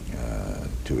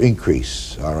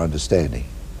increase our understanding.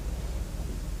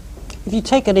 If you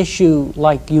take an issue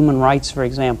like human rights, for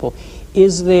example,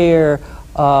 is there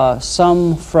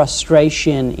some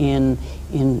frustration in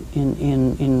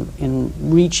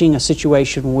reaching a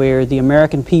situation where the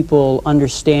American people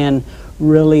understand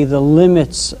really the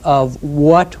limits of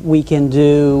what we can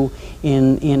do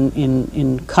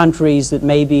in countries that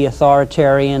may be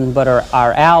authoritarian but are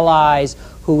our allies,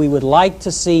 who we would like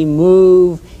to see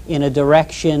move in a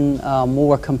direction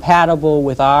more compatible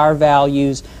with our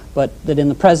values, but that in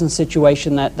the present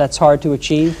situation that's hard to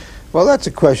achieve? Well, that's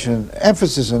a question.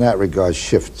 Emphasis in that regard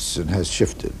shifts and has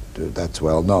shifted. That's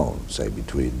well known, say,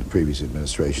 between the previous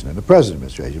administration and the present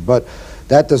administration. But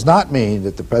that does not mean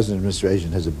that the present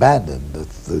administration has abandoned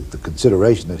the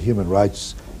consideration that human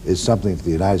rights is something that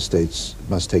the United States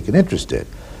must take an interest in.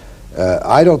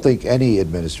 I don't think any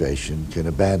administration can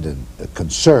abandon a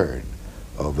concern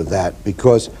over that,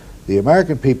 because the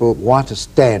American people want to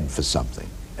stand for something,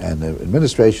 and the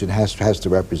administration has to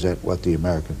represent what the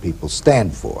American people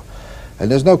stand for. And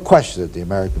there's no question that the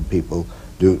American people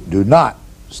do not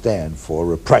stand for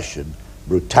repression,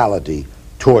 brutality,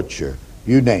 torture,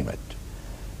 you name it.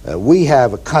 We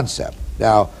have a concept.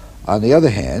 Now, on the other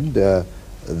hand, the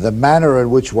manner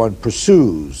in which one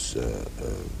pursues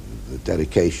the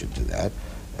dedication to that,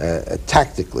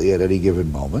 tactically at any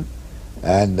given moment,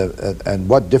 and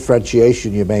what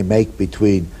differentiation you may make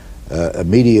between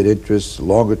immediate interests,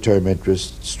 longer-term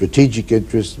interests, strategic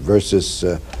interests versus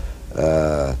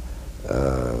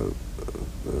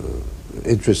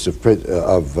interests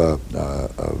of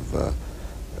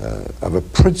a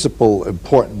principal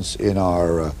importance in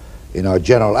our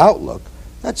general outlook.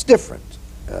 That's different,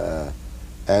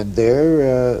 and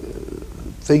there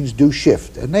things do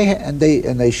shift, and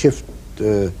they shift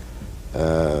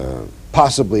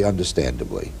possibly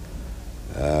understandably.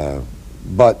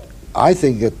 But I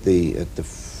think at the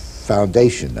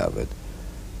foundation of it,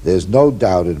 there's no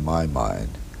doubt in my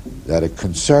mind that a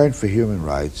concern for human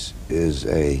rights is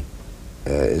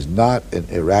not an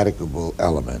eradicable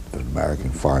element of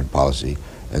American foreign policy,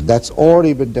 and that's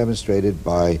already been demonstrated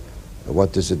by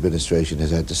what this administration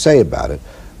has had to say about it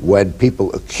when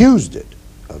people accused it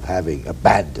of having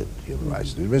abandoned human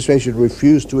rights. The administration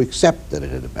refused to accept that it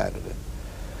had abandoned it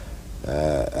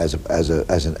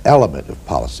as an element of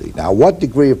policy. Now, what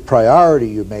degree of priority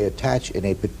you may attach in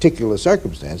a particular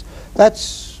circumstance,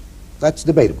 that's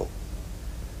debatable.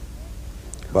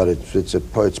 But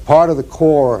it's part of the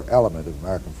core element of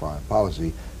American foreign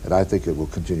policy, and I think it will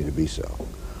continue to be so.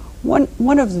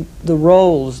 One of the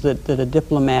roles that a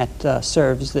diplomat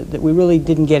serves that we really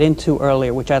didn't get into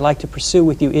earlier, which I'd like to pursue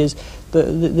with you, is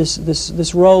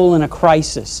this role in a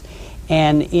crisis.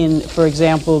 And in, for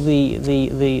example,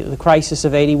 the crisis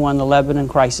of '81, the Lebanon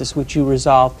crisis, which you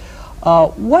resolved,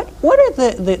 what are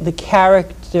the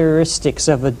characteristics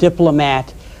of a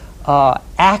diplomat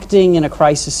acting in a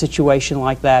crisis situation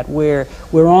like that, where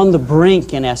we're on the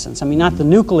brink, in essence? I mean, not the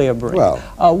nuclear brink. Well,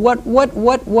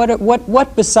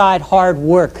 what beside hard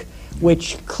work,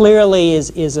 which clearly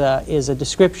is a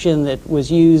description that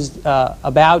was used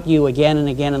about you again and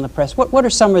again in the press? What are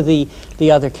some of the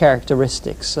other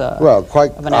characteristics? Well,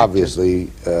 quite of an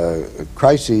obviously,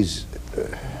 crises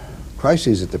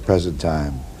at the present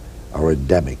time are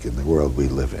endemic in the world we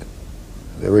live in.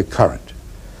 They're recurrent.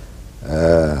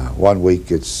 One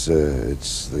week it's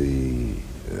the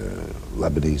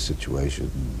Lebanese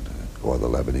situation, or the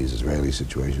Lebanese-Israeli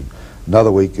situation.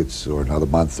 Another week or another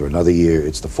month or another year,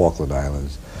 it's the Falkland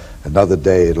Islands. Another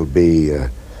day it'll be an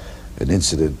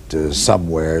incident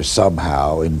somewhere,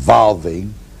 somehow,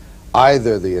 involving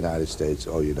either the United States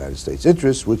or United States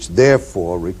interests, which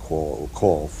therefore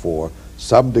call for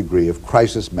some degree of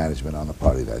crisis management on the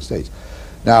part of the United States.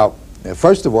 Now,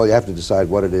 first of all, you have to decide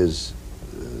what it is,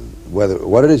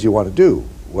 what it is you want to do,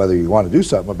 whether you want to do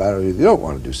something about it or you don't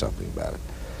want to do something about it.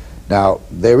 Now,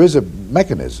 there is a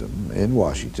mechanism in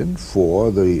Washington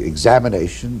for the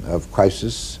examination of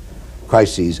crises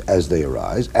as they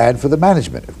arise, and for the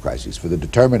management of crises, for the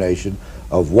determination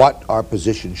of what our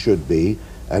position should be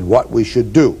and what we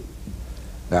should do.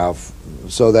 Now,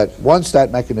 so that once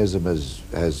that mechanism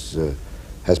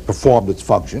has performed its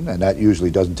function, and that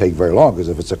usually doesn't take very long, because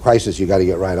if it's a crisis, you got to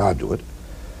get right onto it,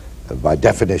 by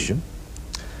definition.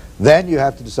 Then you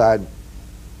have to decide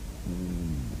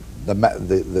the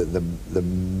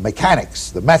mechanics,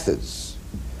 the methods.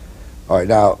 All right,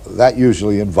 now that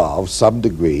usually involves some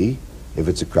degree, if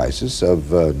it's a crisis,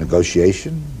 of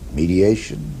negotiation,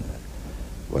 mediation,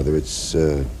 whether it's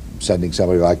sending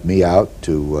somebody like me out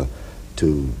to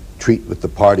treat with the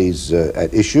parties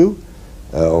at issue,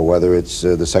 or whether it's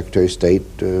the Secretary of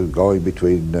State going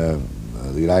between the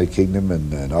United Kingdom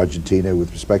and Argentina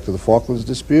with respect to the Falklands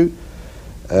dispute.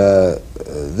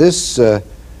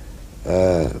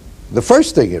 The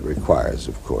first thing it requires,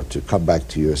 of course, to come back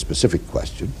to your specific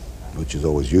question, which is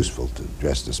always useful to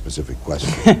address the specific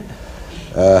question,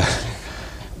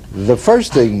 the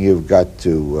first thing you've got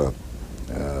to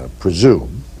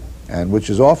presume, and which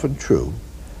is often true,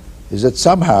 is that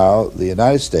somehow the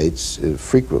United States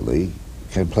frequently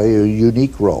can play a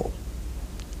unique role.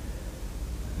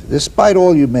 Despite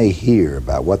all you may hear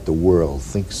about what the world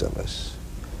thinks of us,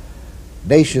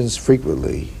 nations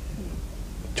frequently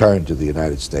turn to the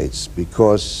United States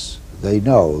because they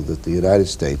know that the United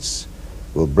States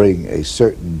will bring a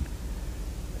certain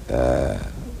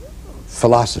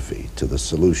philosophy to the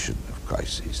solution of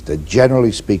crises. That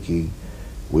generally speaking,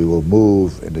 we will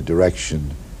move in a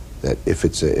direction that if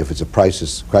it's a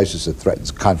crisis that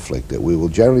threatens conflict, that we will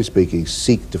generally speaking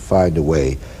seek to find a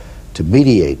way to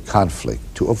mediate conflict,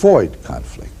 to avoid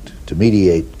conflict, to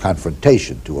mediate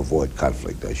confrontation, to avoid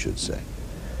conflict, I should say.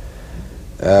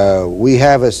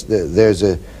 There's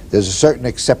a certain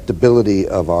acceptability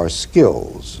of our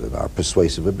skills and our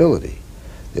persuasive ability.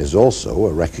 There's also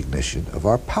a recognition of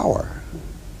our power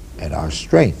and our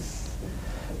strength,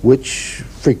 which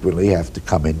frequently have to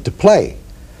come into play.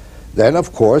 Then,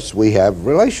 of course, we have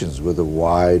relations with a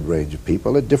wide range of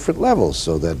people at different levels,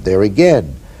 so that there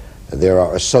again, there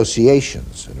are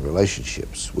associations and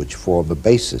relationships which form the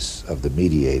basis of the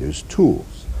mediator's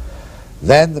tools.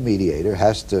 Then the mediator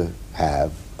has to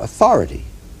have authority.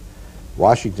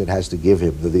 Washington has to give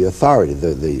him the authority.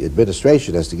 The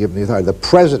administration has to give him the authority. The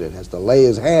president has to lay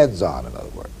his hands on, in other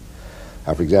words.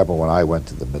 Now, for example, when I went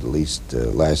to the Middle East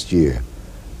last year,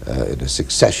 in a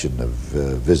succession of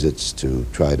visits to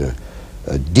try to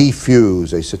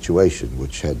defuse a situation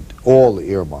which had all the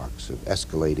earmarks of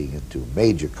escalating into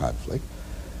major conflict,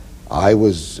 I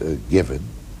was given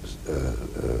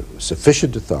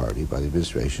sufficient authority by the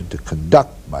administration to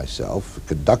conduct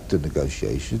the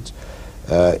negotiations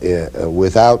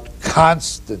without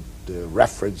constant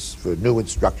reference for new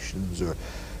instructions or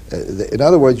In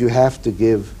other words, you have to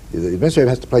give, the administrator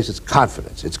has to place its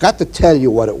confidence. It's got to tell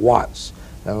you what it wants,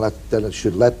 and then it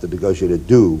should let the negotiator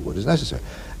do what is necessary.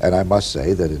 And I must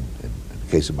say that in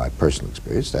the case of my personal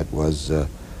experience, that was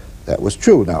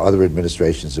true. Now, other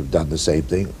administrations have done the same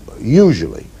thing,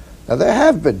 usually. Now, there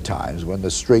have been times when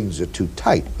the strings are too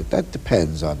tight, but that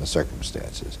depends on the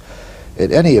circumstances.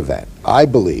 In any event, I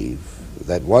believe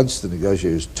that once the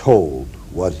negotiator is told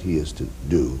what he is to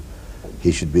do,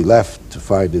 he should be left to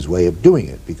find his way of doing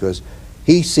it, because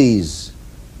he sees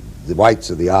the whites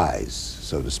of the eyes,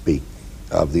 so to speak,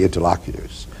 of the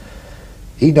interlocutors.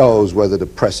 He knows whether to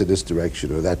press in this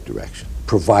direction or that direction,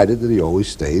 provided that he always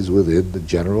stays within the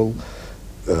general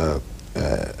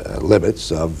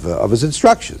limits of his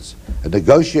instructions. A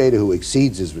negotiator who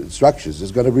exceeds his instructions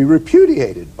is going to be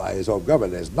repudiated by his home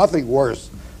government. There's nothing worse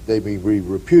than being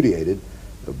repudiated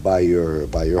by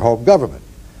your home government.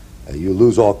 You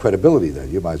lose all credibility then.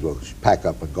 You might as well pack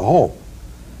up and go home.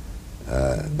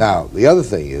 Now, the other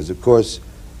thing is, of course,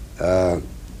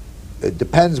 it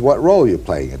depends what role you're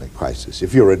playing in a crisis.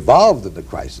 If you're involved in the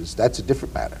crisis, that's a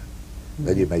different matter.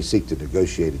 Then you may seek to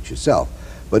negotiate it yourself.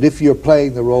 But if you're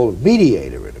playing the role of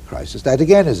mediator in a crisis, that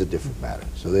again is a different matter.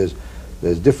 So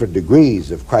there's different degrees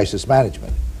of crisis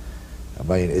management. I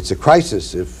mean, it's a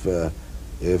crisis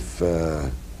if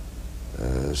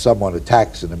someone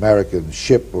attacks an American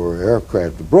ship or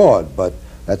aircraft abroad, but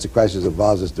that's a crisis that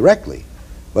involves us directly.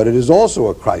 But it is also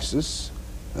a crisis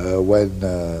when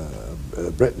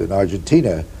Britain and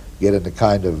Argentina get in the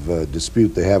kind of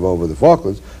dispute they have over the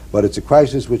Falklands, but it's a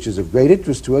crisis which is of great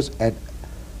interest to us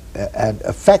and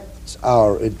affects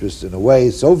our interests in a way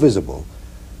so visible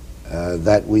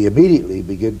that we immediately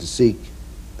begin to seek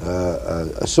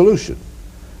a solution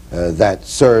that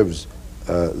serves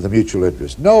the mutual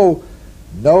interest.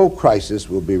 No crisis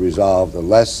will be resolved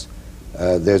unless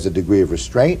there's a degree of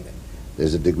restraint,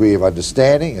 there's a degree of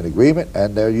understanding and agreement,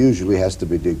 and there usually has to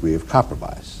be a degree of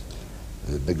compromise.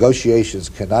 Negotiations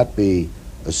cannot be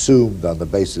assumed on the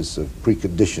basis of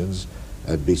preconditions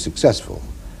and be successful.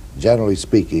 Generally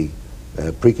speaking,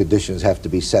 preconditions have to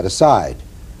be set aside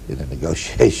in a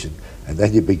negotiation, and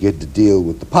then you begin to deal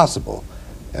with the possible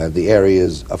and the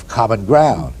areas of common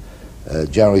ground.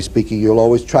 Generally speaking, you'll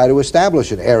always try to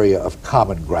establish an area of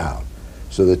common ground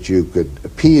so that you could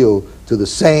appeal to the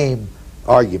same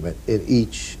argument in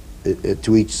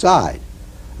to each side.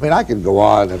 I mean, I can go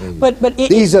on. I mean,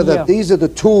 these are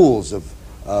the tools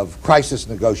of crisis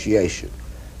negotiation.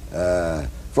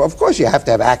 Of course, you have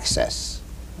to have access.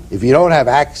 If you don't have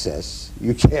access,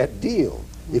 you can't deal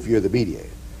if you're the mediator.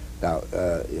 Now,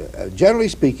 generally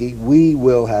speaking, we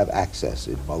will have access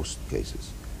in most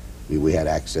cases. We had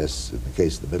access in the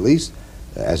case of the Middle East.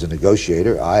 As a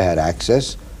negotiator, I had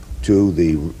access to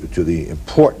the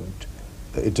important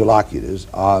interlocutors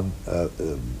on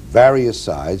various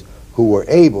sides who were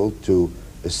able to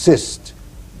assist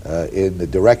in the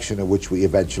direction in which we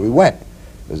eventually went.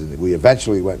 We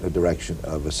eventually went in the direction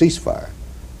of a ceasefire,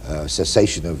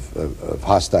 cessation of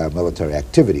hostile military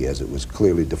activity as it was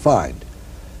clearly defined.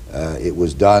 It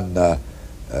was done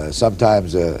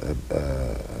sometimes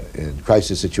in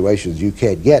crisis situations. You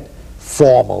can't get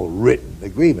formal written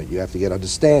agreement. You have to get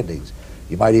understandings.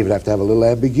 You might even have to have a little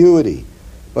ambiguity.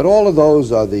 But all of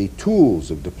those are the tools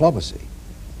of diplomacy.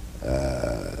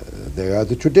 They are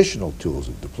the traditional tools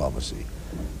of diplomacy.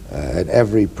 And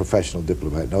every professional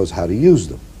diplomat knows how to use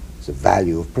them. It's a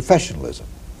value of professionalism.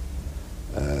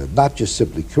 Not just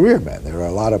simply career men. There are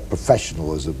a lot of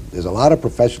professionalism. There's a lot of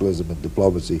professionalism in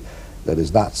diplomacy that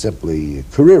is not simply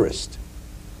careerist.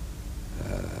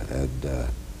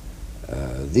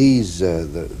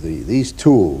 These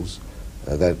tools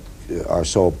that are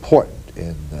so important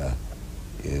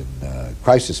in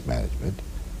crisis management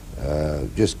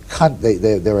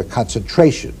they're a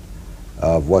concentration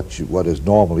of what is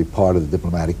normally part of the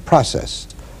diplomatic process.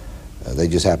 They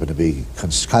just happen to be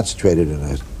concentrated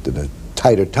in a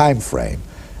tighter time frame,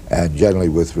 and generally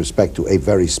with respect to a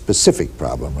very specific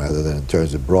problem rather than in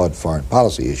terms of broad foreign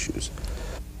policy issues.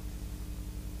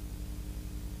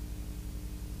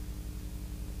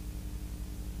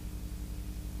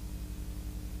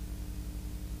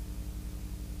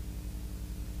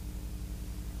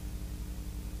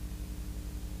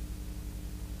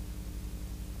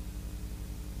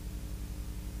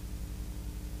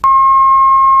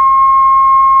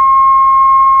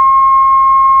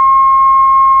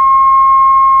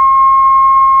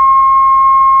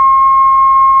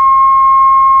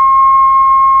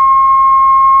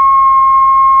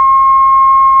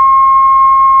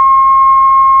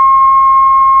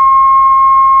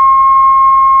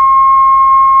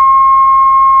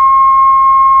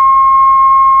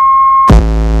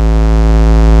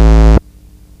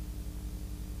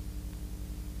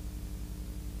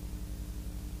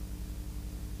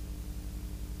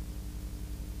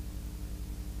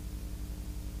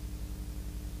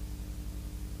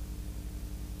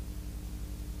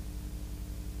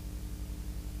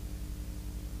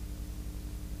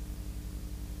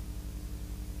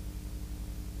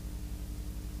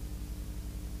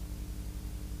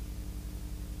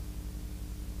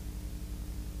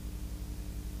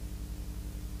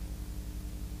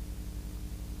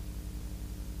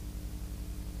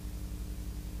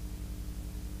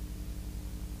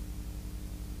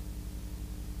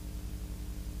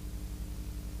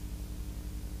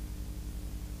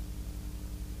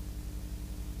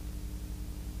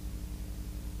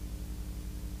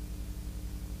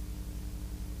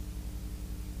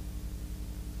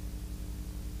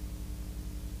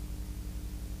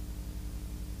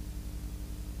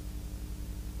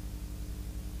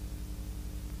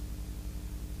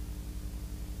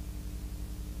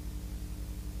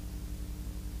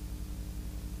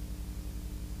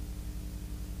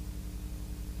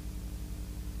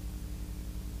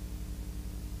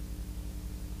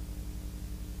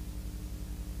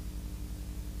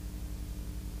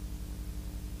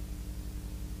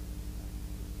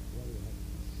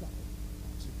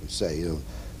 say,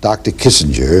 Dr.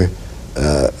 Kissinger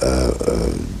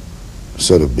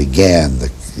sort of began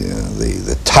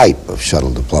the type of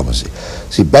shuttle diplomacy.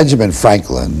 See, Benjamin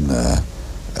Franklin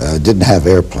didn't have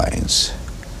airplanes,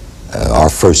 our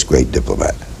first great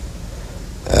diplomat.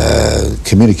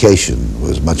 Communication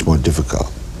was much more difficult.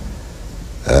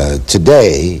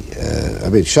 Today,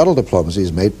 shuttle diplomacy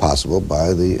is made possible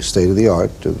by the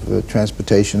state-of-the-art of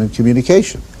transportation and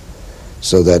communication.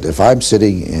 So that if I'm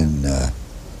sitting in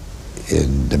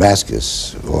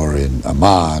Damascus or in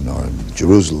Amman or in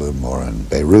Jerusalem or in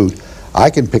Beirut, I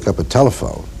can pick up a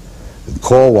telephone and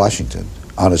call Washington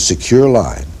on a secure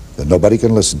line that nobody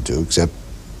can listen to except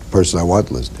the person I want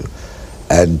to listen to,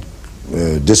 and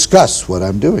discuss what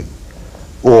I'm doing.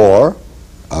 Or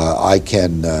I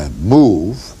can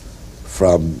move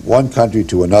from one country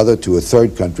to another to a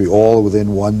third country all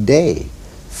within one day,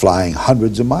 flying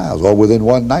hundreds of miles, or within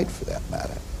one night for that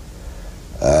matter.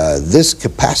 This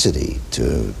capacity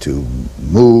to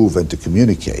move and to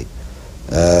communicate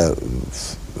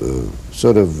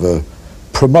sort of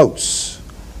promotes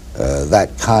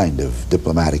that kind of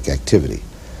diplomatic activity.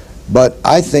 But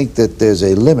I think that there's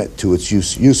a limit to its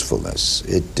usefulness.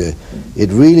 It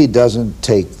really doesn't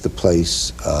take the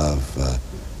place of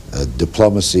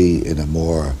diplomacy in a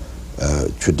more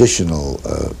traditional,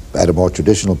 at a more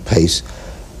traditional pace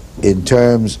in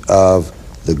terms of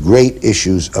the great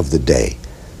issues of the day.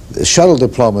 The shuttle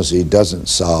diplomacy doesn't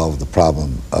solve the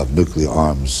problem of nuclear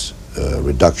arms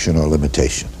reduction or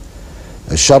limitation.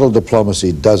 Shuttle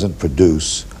diplomacy doesn't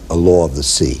produce a law of the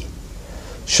sea.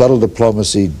 Shuttle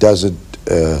diplomacy doesn't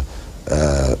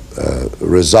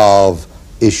resolve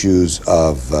issues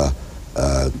of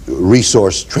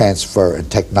resource transfer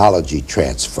and technology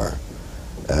transfer,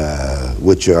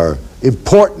 which are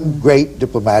important, great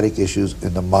diplomatic issues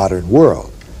in the modern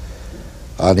world.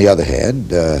 On the other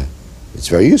hand, it's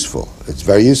very useful. It's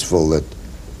very useful that,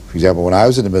 for example, when I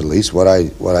was in the Middle East, what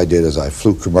I did is I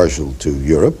flew commercial to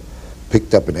Europe,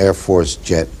 picked up an Air Force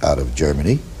jet out of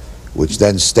Germany, which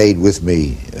then stayed with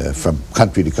me from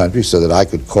country to country so that I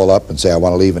could call up and say I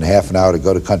want to leave in half an hour to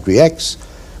go to country X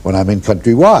when I'm in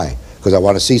country Y, because I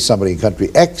want to see somebody in country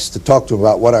X to talk to them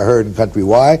about what I heard in country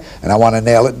Y, and I want to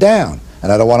nail it down,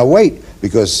 and I don't want to wait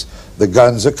because the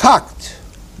guns are cocked.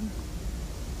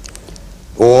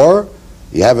 Or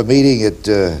you have a meeting at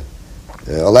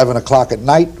 11 o'clock at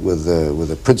night with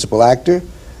a principal actor,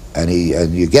 and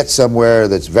you get somewhere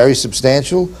that's very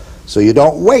substantial, so you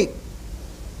don't wait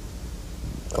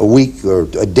a week or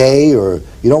a day, or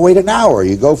you don't wait an hour.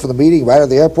 You go for the meeting right at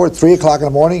the airport, 3 o'clock in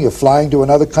the morning, you're flying to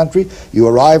another country, you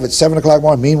arrive at 7 o'clock in the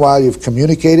morning, meanwhile you've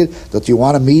communicated that you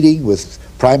want a meeting with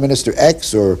Prime Minister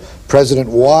X or President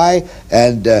Y,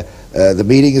 and the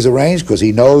meeting is arranged because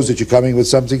he knows that you're coming with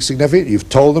something significant. You've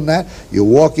told him that. You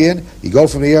walk in, you go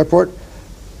from the airport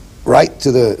right to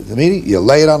the meeting, you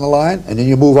lay it on the line, and then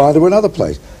you move on to another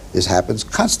place. This happens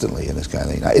constantly in this kind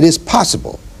of thing. Now, it is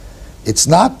possible. It's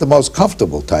not the most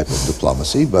comfortable type of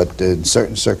diplomacy, but in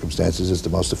certain circumstances it's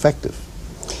the most effective.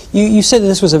 You said that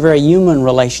this was a very human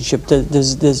relationship.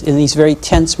 Does in these very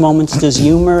tense moments, does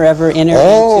humor ever enter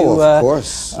into? Of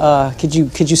course. Could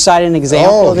you cite an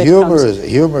example of it?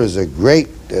 Humor is a great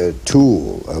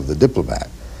tool of the diplomat.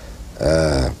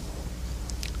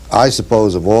 I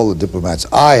suppose of all the diplomats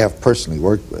I have personally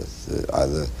worked with,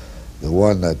 the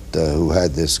one who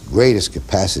had this greatest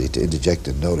capacity to interject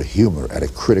a note of humor at a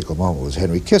critical moment was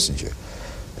Henry Kissinger.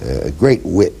 A great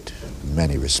wit in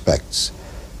many respects.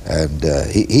 And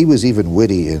he was even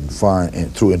witty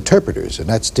through interpreters, and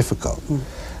that's difficult.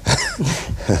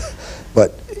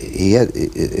 But he had,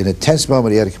 in a tense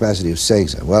moment, he had a capacity of saying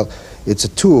something. Well, it's a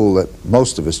tool that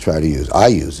most of us try to use. I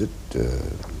use it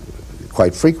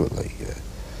quite frequently.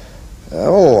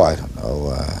 I don't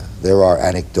know. There are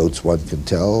anecdotes one can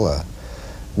tell.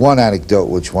 One anecdote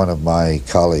which one of my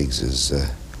colleagues is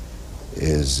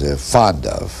fond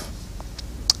of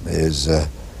is at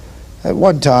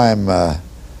one time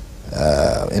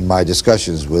in my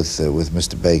discussions with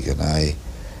Mr. Bacon,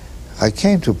 I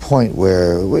came to a point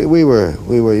where we were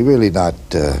really not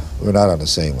we're not on the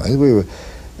same line. We were,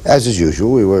 as is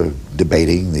usual, we were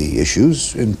debating the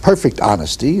issues in perfect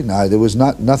honesty, and there was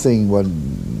nothing.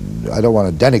 I don't want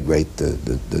to denigrate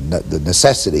the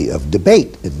necessity of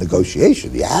debate in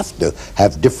negotiation. You have to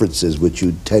have differences which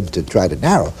you tend to try to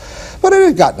narrow. But it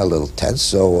had gotten a little tense,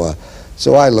 so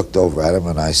I looked over at him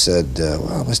and I said,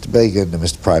 well, Mr. Bacon,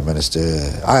 Mr. Prime Minister,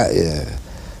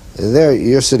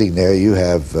 you're sitting there, you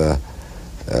have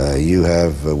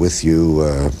with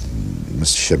you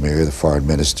Mr. Shamir, the foreign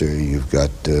minister. You've got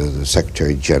the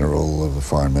Secretary General of the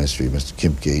Foreign Ministry, Mr.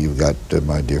 Kimke. You've got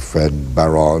my dear friend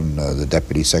Baron, the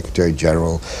Deputy Secretary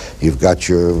General. You've got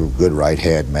your good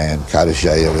right-hand man,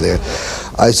 Kadeshay, over there.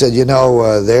 I said, you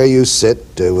know, there you sit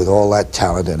with all that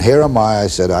talent, and here am I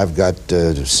said, I've got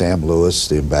Sam Lewis,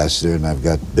 the ambassador, and I've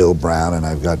got Bill Brown, and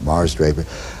I've got Morris Draper.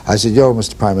 I said, yo,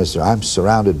 Mr. Prime Minister, I'm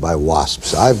surrounded by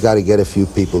wasps. I've got to get a few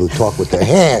people who talk with their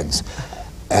hands.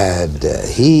 And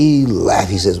he laughed.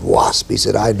 He says, wasp. He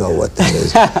said, I know what that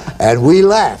is. And we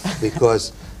laughed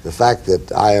because the fact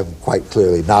that I am quite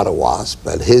clearly not a wasp,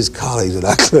 and his colleagues are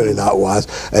not clearly not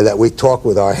wasps, and that we talk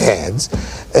with our hands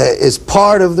is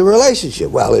part of the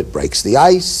relationship. Well, it breaks the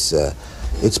ice.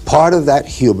 It's part of that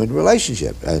human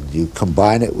relationship. And you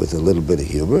combine it with a little bit of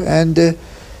humor, and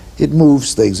it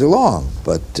moves things along.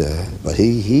 But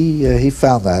he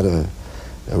found that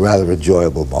a rather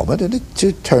enjoyable moment, and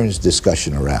it turns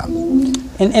discussion around.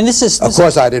 And this is... Of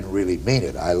course, I didn't really mean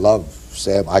it. I love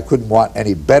Sam. I couldn't want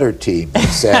any better team than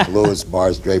Sam Lewis,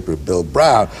 Morris Draper, Bill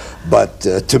Brown. But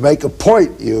to make a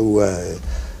point, you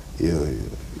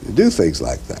do things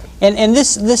like that. And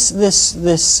this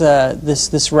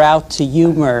route to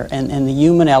humor and the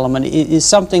human element is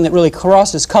something that really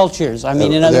crosses cultures. I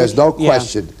mean, there's no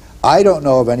question. Yeah. I don't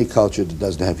know of any culture that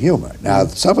doesn't have humor. Now,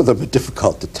 some of them are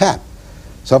difficult to tap.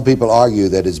 Some people argue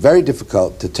that it's very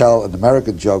difficult to tell an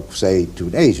American joke, say, to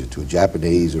an Asian, to a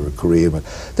Japanese or a Korean.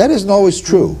 That isn't always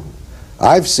true.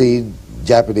 I've seen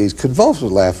Japanese convulse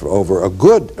with laughter over a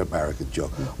good American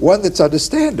joke, one that's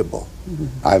understandable.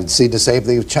 I've seen the same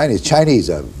thing with Chinese. Chinese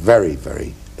are very,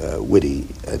 very witty,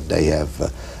 and they have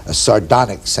a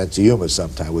sardonic sense of humor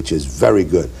sometimes, which is very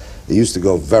good. It used to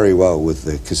go very well with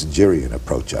the Kissingerian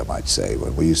approach, I might say,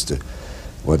 when we used to...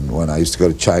 When I used to go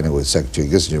to China with Secretary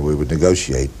Kissinger, we would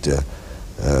negotiate.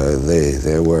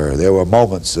 There were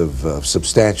moments of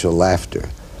substantial laughter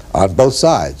on both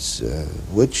sides,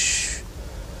 which,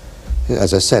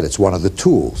 as I said, it's one of the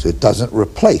tools. It doesn't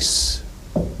replace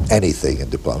anything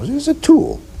in diplomacy. It's a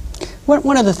tool.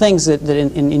 One of the things that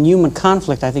in human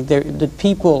conflict, I think that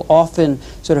people often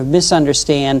sort of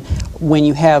misunderstand when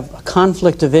you have a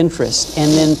conflict of interest,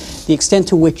 and then the extent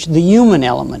to which the human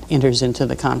element enters into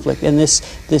the conflict, and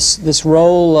this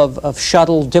role of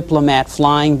shuttle diplomat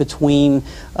flying between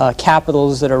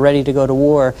capitals that are ready to go to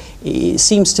war, it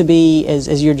seems to be,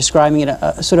 as you're describing it,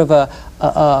 a sort of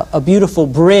a beautiful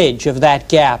bridge of that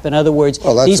gap. In other words,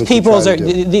 these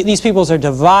peoples are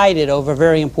divided over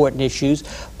very important issues,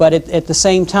 but at the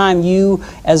same time, you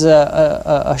as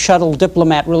a shuttle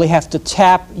diplomat really have to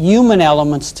tap human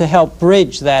elements to help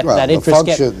bridge that interest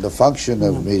gap. The function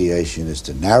of mediation is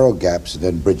to narrow gaps and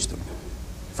then bridge them.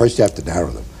 First you have to narrow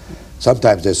them.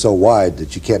 Sometimes they're so wide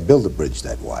that you can't build a bridge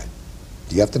that wide.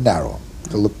 You have to narrow them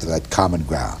to look to that common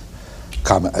ground.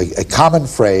 A common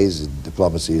phrase in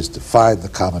diplomacy is to find the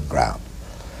common ground.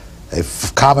 A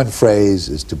common phrase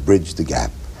is to bridge the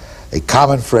gap. A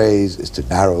common phrase is to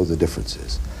narrow the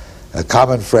differences. A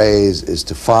common phrase is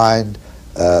to find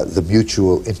the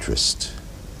mutual interest.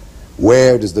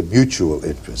 Where does the mutual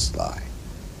interest lie?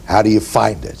 How do you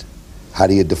find it? How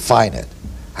do you define it?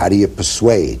 How do you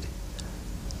persuade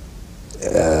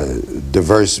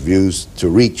diverse views to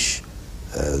reach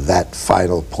that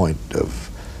final point of,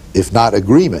 if not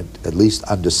agreement, at least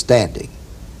understanding,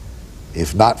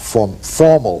 if not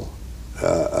formal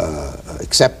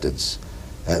acceptance,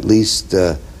 at least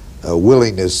a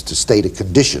willingness to state a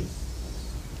condition,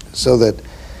 so that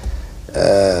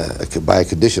by a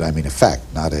condition I mean a fact,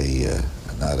 not a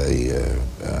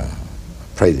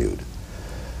prelude,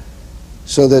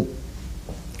 so that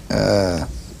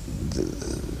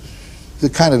the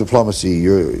kind of diplomacy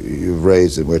you've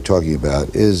raised and we're talking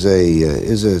about is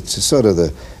sort of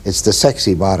it's the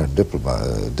sexy modern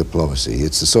diplomacy.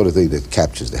 It's the sort of thing that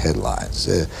captures the headlines,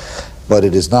 but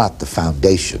it is not the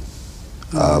foundation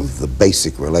of the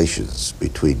basic relations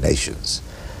between nations.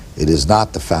 It is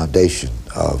not the foundation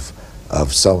of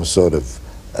some sort of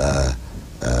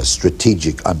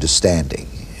strategic understanding.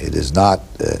 It is not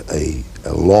a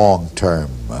long-term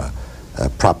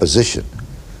proposition.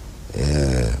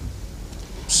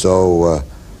 So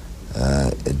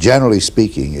generally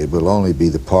speaking, it will only be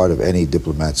the part of any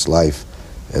diplomat's life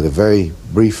at a very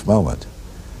brief moment.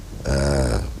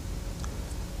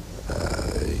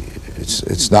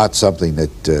 It's not something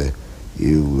that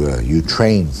you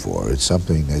train for. It's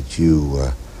something that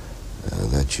you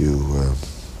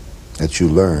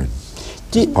learn.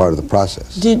 It's part of the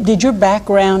process. Did your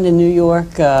background in New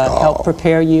York help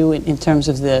prepare you in terms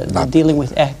of the dealing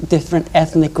with different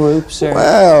ethnic groups? Or?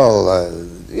 Well,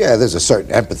 yeah, there's a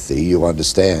certain empathy. You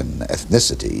understand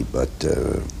ethnicity, but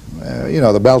you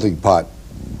know, the melting pot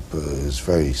is is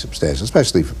very substantial,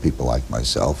 especially for people like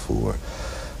myself who are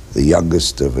the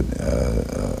youngest of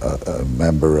a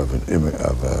member of an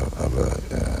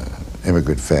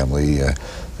immigrant family,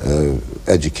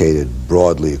 educated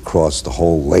broadly across the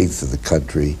whole length of the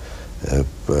country,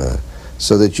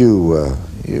 so that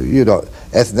you don't,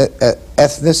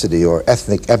 ethnicity or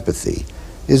ethnic empathy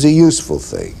is a useful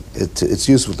thing. It's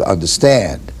useful to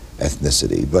understand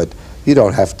ethnicity, but you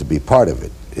don't have to be part of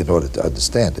it in order to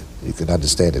understand it. You can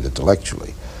understand it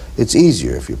intellectually. It's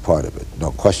easier if you're part of it,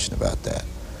 no question about that.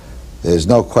 There's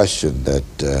no question that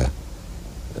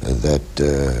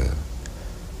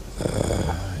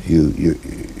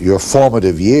your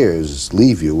formative years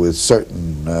leave you with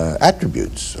certain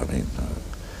attributes. I mean,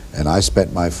 and I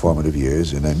spent my formative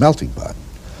years in a melting pot,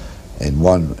 in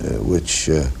one which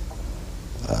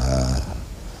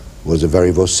was a very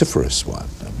vociferous one.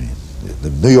 I mean, the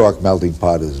New York melting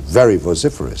pot is very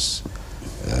vociferous,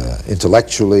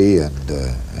 intellectually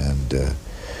and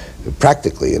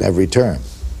practically in every term.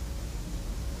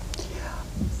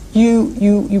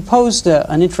 You posed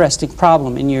an interesting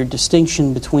problem in your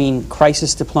distinction between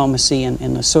crisis diplomacy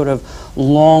and the sort of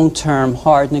long-term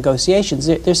hard negotiations.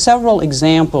 There's several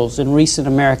examples in recent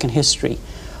American history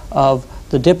of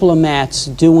the diplomats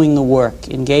doing the work,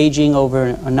 engaging over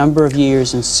a number of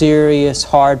years in serious,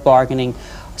 hard bargaining,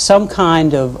 some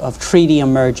kind of treaty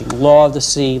emerging, law of the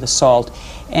sea, the SALT,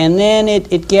 and then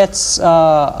it gets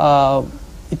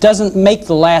it doesn't make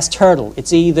the last hurdle.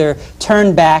 It's either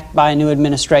turned back by a new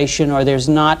administration, or there's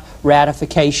not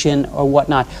ratification or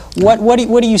whatnot. What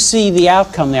do you see the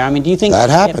outcome there? I mean, do you think that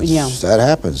happens? You know, that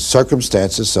happens.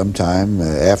 Circumstances sometime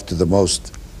after the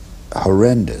most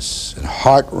horrendous and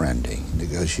heart-rending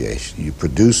negotiation, you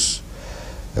produce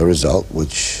a result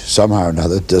which somehow or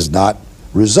another does not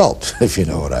result, if you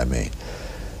know what I mean.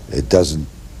 It doesn't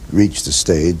reach the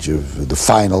stage of the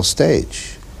final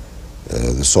stage.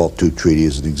 The SALT II Treaty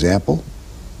is an example.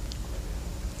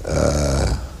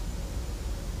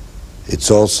 It's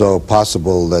also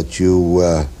possible that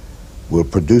you will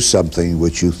produce something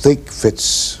which you think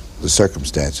fits the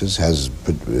circumstances,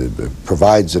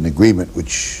 provides an agreement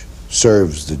which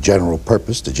serves the general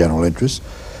purpose, the general interest,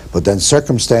 but then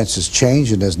circumstances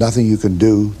change and there's nothing you can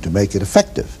do to make it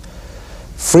effective.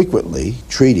 Frequently,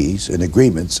 treaties and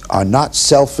agreements are not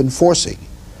self-enforcing.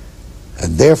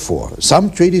 And therefore,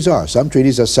 some treaties are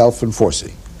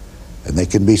self-enforcing, and they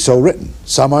can be so written.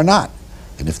 Some are not.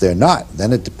 And if they're not,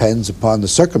 then it depends upon the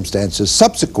circumstances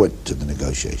subsequent to the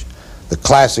negotiation. The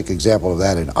classic example of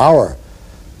that in our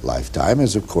lifetime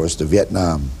is, of course, the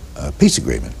Vietnam peace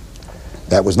agreement.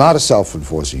 That was not a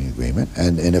self-enforcing agreement,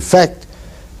 and in effect,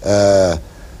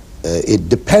 it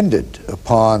depended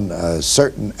upon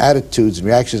certain attitudes and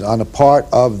reactions on the part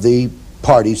of the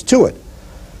parties to it.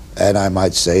 And I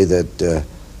might say that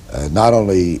not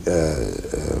only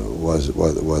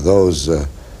were those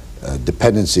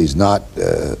dependencies not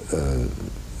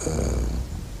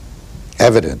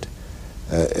evident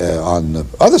on the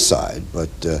other side, but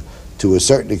to a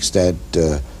certain extent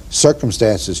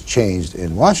circumstances changed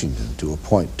in Washington to a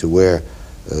point to where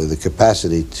the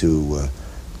capacity to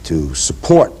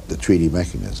support the treaty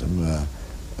mechanism,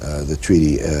 the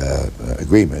treaty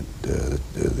agreement,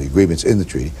 the agreements in the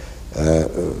treaty,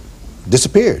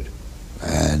 disappeared.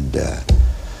 And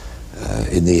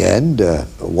in the end,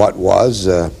 what was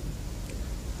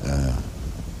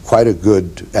quite a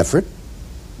good effort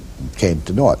came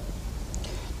to naught.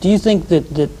 Do you think that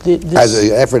this... As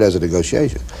an effort as a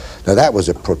negotiation. Now that was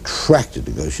a protracted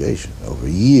negotiation over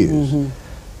years.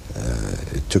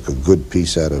 Mm-hmm. It took a good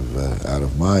piece out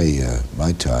of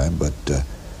my time, but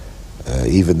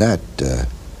even that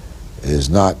is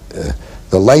not...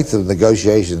 the length of the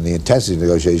negotiation and the intensity of the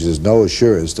negotiation is no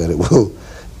assurance that it will,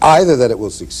 either that it will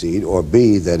succeed, or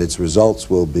B, that its results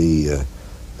will be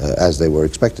as they were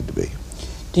expected to be.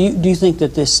 Do you think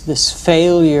that this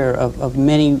failure of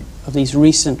many of these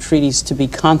recent treaties to be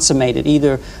consummated,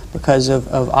 either because of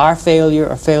our failure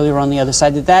or failure on the other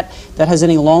side, that has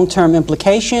any long-term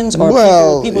implications, or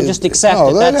well, people just accept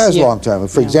no, it? That has long-term.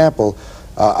 For example,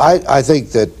 I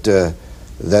think that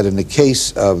that in the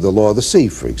case of the law of the sea,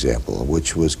 for example,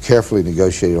 which was carefully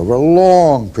negotiated over a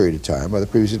long period of time by the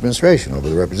previous administration, over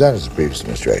the representatives of the previous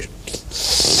administration,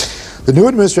 the new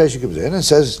administration comes in and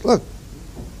says, look,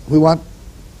 we want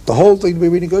the whole thing to be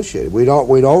renegotiated. We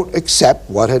don't accept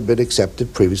what had been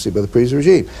accepted previously by the previous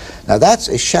regime. Now that's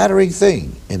a shattering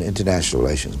thing in international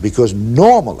relations, because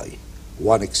normally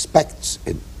one expects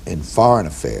in foreign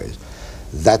affairs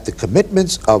that the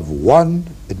commitments of one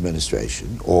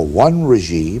administration or one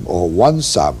regime or one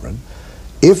sovereign,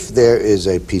 if there is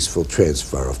a peaceful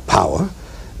transfer of power,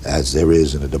 as there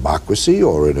is in a democracy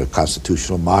or in a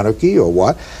constitutional monarchy or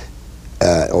what,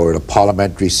 or in a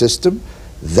parliamentary system,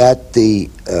 that the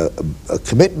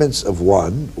commitments of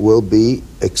one will be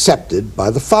accepted by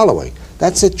the following.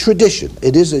 That's a tradition.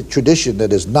 It is a tradition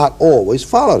that is not always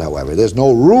followed, however. There's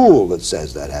no rule that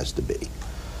says that has to be.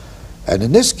 And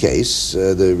in this case,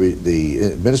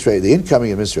 the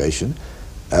incoming administration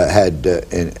had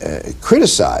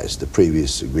criticized the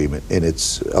previous agreement in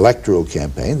its electoral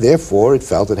campaign. Therefore, it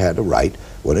felt it had a right,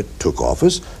 when it took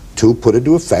office, to put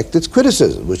into effect its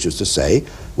criticism, which is to say,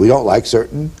 we don't like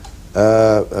certain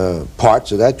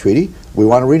parts of that treaty, we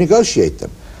want to renegotiate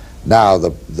them. Now,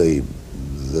 the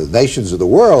nations of the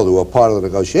world who are part of the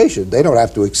negotiation, they don't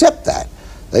have to accept that.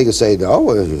 They can say, no,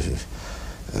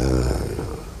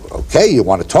 okay, you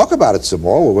want to talk about it some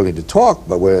more, we're willing to talk,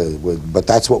 but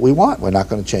that's what we want. We're not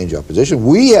going to change our position.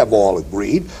 We have all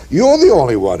agreed. You're the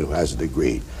only one who hasn't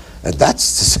agreed. And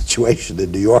that's the situation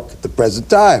in New York at the present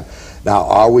time. Now,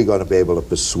 are we going to be able to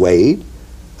persuade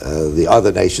the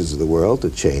other nations of the world to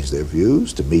change their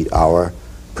views, to meet our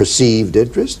perceived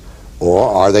interest? Or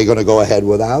are they going to go ahead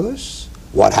without us?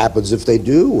 What happens if they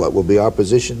do? What will be our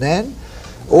position then?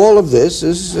 All of this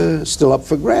is still up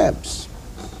for grabs.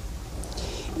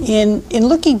 In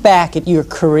looking back at your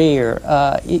career,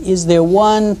 is there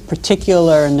one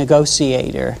particular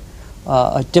negotiator,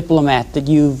 a diplomat that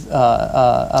you've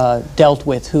dealt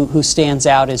with who stands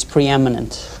out as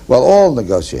preeminent? Well, all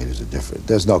negotiators are different.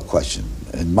 There's no question.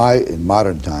 In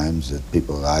modern times, the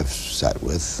people that I've sat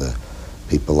with,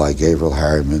 people like Averell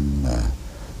Harriman,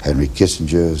 Henry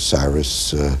Kissinger,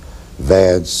 Cyrus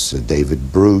Vance,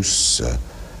 David Bruce,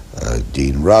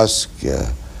 Dean Rusk,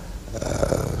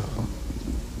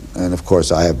 and of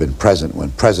course I have been present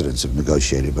when presidents have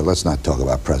negotiated, but let's not talk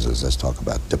about presidents, let's talk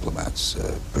about diplomats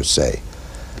per se.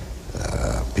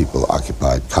 People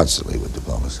occupied constantly with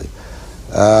diplomacy.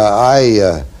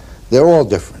 They're all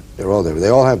different. They're all different. They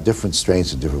all have different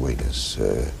strengths and different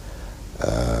weaknesses.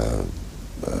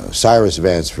 Cyrus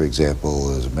Vance, for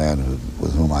example, is a man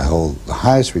with whom I hold the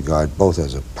highest regard, both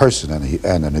as a person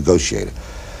and a negotiator.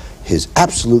 His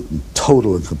absolute and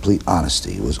total and complete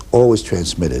honesty was always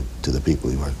transmitted to the people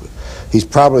he worked with. He's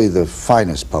probably the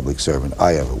finest public servant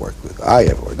I ever worked with.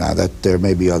 Now, that there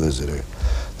may be others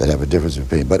that have a difference of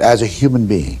opinion, but as a human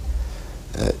being,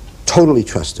 totally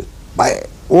trusted by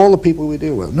all the people we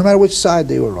deal with, no matter which side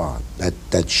they were on.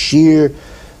 That sheer,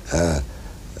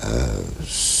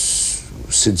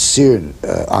 sincere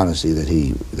honesty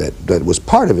that was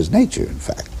part of his nature, in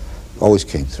fact, always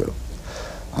came through.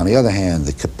 On the other hand,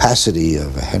 the capacity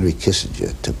of Henry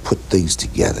Kissinger to put things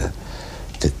together,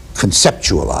 to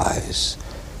conceptualize,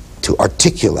 to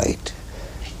articulate,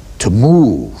 to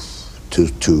move,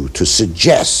 to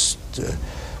suggest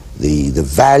the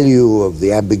value of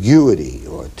the ambiguity,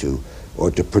 or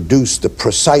to produce the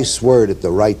precise word at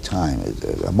the right time is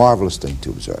a marvelous thing to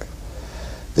observe.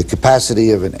 The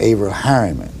capacity of an Averell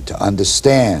Harriman to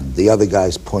understand the other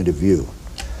guy's point of view.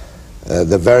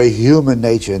 The very human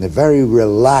nature and the very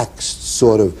relaxed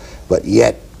sort of, but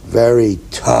yet very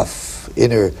tough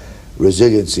inner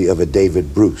resiliency of a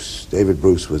David Bruce. David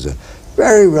Bruce was a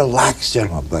very relaxed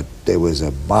gentleman, but there was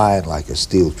a mind like a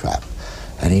steel trap,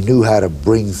 and he knew how to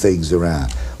bring things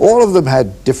around. All of them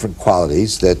had different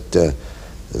qualities that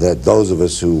those of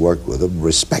us who worked with them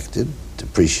respected,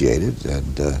 appreciated,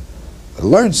 and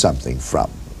learned something from,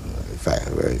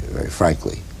 very, very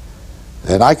frankly.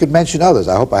 And I could mention others.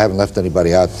 I hope I haven't left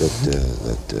anybody out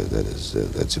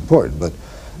that's important. But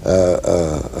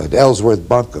Ellsworth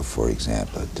Bunker, for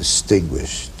example, a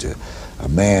distinguished, a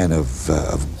man of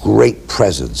great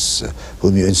presence,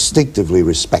 whom you instinctively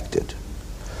respected.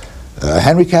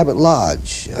 Henry Cabot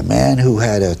Lodge, a man who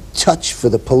had a touch for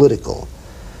the political,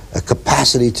 a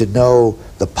capacity to know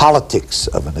the politics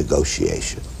of a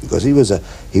negotiation, because he was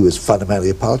fundamentally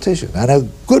a politician, and a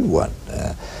good one.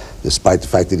 Despite the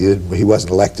fact that he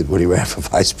wasn't elected when he ran for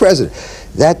vice president.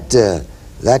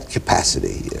 That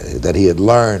capacity that he had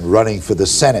learned running for the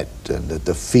Senate and at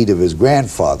the feet of his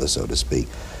grandfather, so to speak,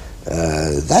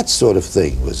 that sort of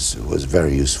thing was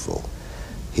very useful.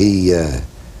 There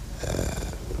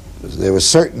were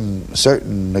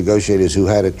certain negotiators who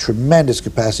had a tremendous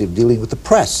capacity of dealing with the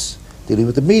press, dealing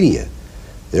with the media.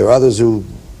 There are others who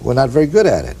were not very good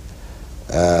at it.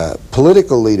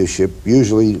 Political leadership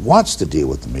usually wants to deal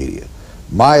with the media.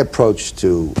 My approach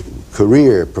to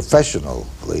career, professional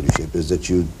leadership is that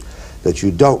you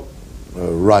don't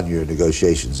run your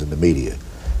negotiations in the media,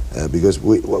 because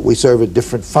we serve a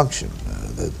different function.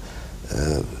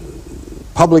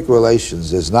 Public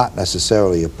relations is not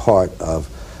necessarily a part of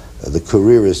the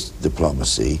careerist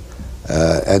diplomacy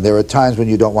And there are times when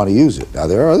you don't want to use it. Now,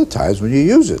 there are other times when you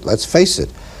use it. Let's face it.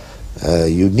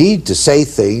 You need to say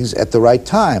things at the right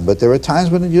time, but there are times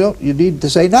when you need to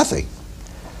say nothing.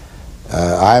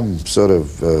 I'm sort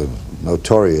of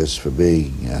notorious for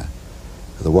being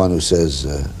the one who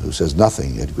says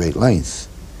nothing at great length.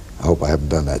 I hope I haven't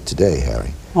done that today,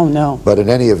 Harry. Oh, no. But in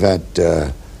any event,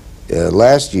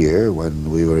 last year when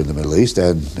we were in the Middle East,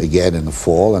 and again in the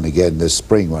fall, and again this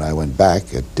spring when I went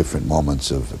back at different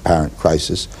moments of apparent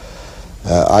crisis,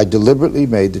 I deliberately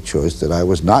made the choice that I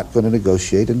was not going to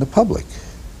negotiate in the public,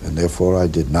 and therefore I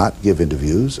did not give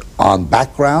interviews on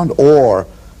background or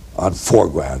on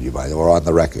foreground, or on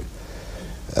the record.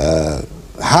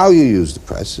 How you use the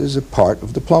press is a part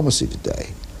of diplomacy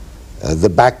today. The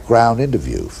background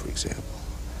interview, for example,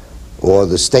 or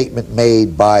the statement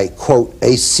made by, quote,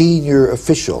 a senior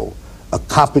official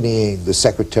accompanying the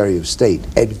Secretary of State,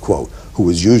 end quote, who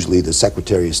is usually the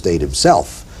Secretary of State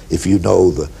himself, if you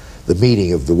know the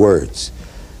meaning of the words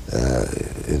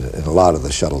in a lot of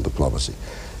the shuttle diplomacy.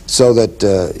 So that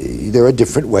there are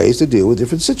different ways to deal with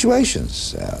different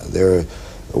situations.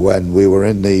 When we were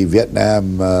in the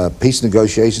Vietnam peace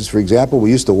negotiations, for example,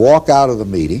 we used to walk out of the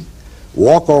meeting,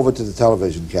 walk over to the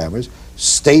television cameras,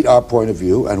 state our point of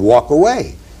view, and walk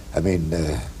away. I mean,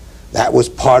 that was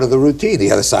part of the routine.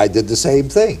 The other side did the same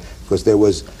thing, because there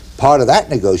was part of that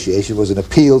negotiation was an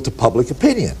appeal to public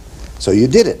opinion. So you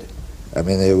did it. I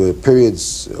mean, there were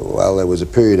periods, well, there was a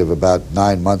period of about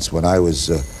 9 months when I was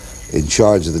in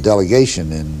charge of the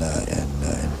delegation in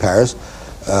Paris,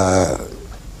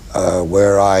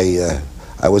 where I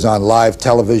was on live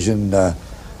television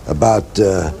about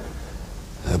 2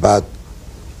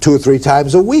 or 3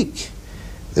 times a week.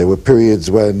 There were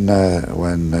periods when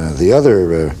the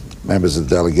other members of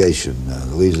the delegation,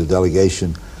 the leaders of the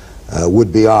delegation,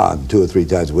 would be on 2 or 3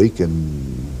 times a week,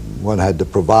 and one had to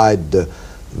provide the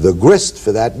grist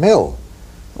for that mill.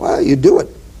 Well, you do it.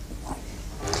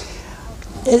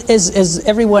 As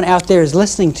everyone out there is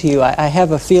listening to you, I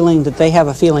have a feeling that they have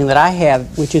a feeling that I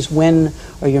have, which is when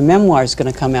are your memoirs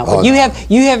going to come out? But you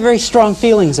have very strong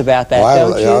feelings about that,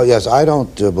 don't you? Yes, I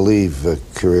don't believe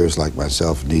careers like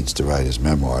myself needs to write his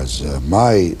memoirs.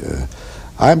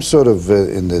 I'm sort of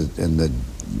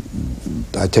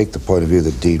I take the point of view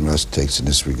that Dean Rusk takes in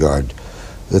this regard.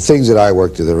 The things that I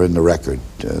worked with are in the record.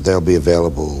 They'll be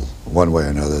available one way or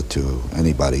another to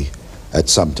anybody at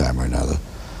some time or another.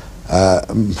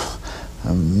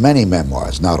 Many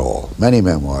memoirs, not all, many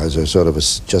memoirs are sort of a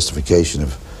justification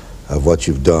of what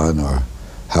you've done or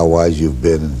how wise you've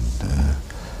been,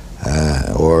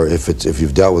 or if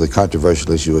you've dealt with a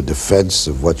controversial issue, a defense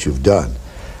of what you've done.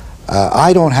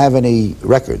 I don't have any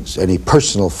records, any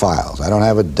personal files. I don't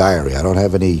have a diary. I don't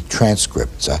have any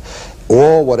transcripts.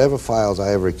 Whatever files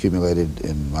I ever accumulated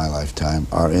in my lifetime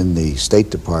are in the State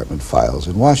Department files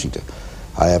in Washington.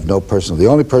 I have no personal, the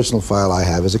only personal file I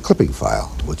have is a clipping file,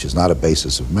 which is not a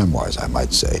basis of memoirs, I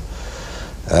might say,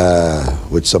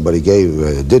 which somebody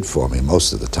did for me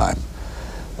most of the time.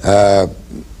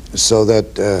 So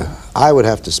that I would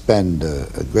have to spend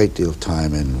a great deal of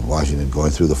time in Washington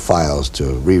going through the files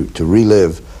to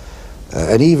relive,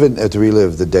 and even to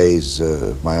relive the days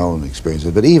of my own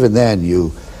experiences. But even then,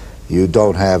 you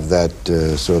don't have that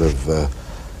sort of,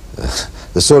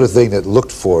 the sort of thing that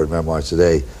looked for in memoirs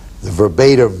today, the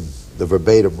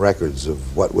verbatim records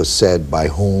of what was said by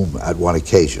whom at one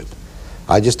occasion.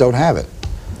 I just don't have it.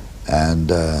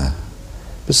 And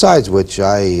besides which,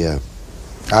 I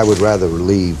would rather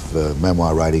leave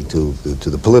memoir writing to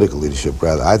the political leadership,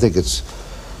 rather. I think it's,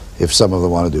 if some of them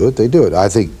want to do it, they do it. I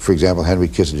think, for example, Henry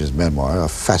Kissinger's memoir are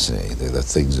fascinating. They're the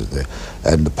things that they're,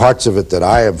 and the parts of it that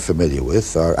I am familiar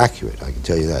with are accurate, I can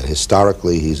tell you that.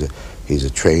 Historically, he's a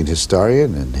trained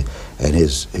historian, and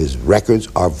his records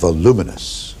are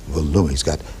voluminous. He's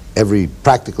got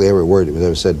practically every word that was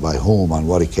ever said by whom on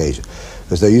what occasion.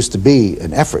 Because there used to be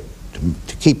an effort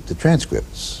to keep the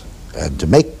transcripts and to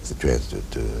make the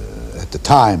transcript at the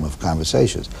time of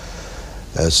conversations,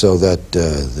 so that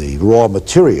the raw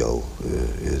material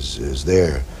is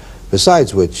there.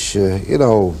 Besides which, you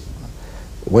know,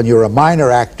 when you're a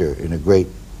minor actor in a great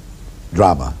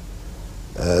drama,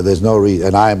 there's no reason,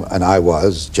 and I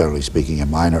was, generally speaking, a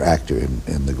minor actor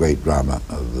in the great drama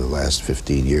of the last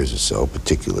 15 years or so,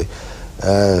 particularly.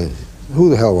 Who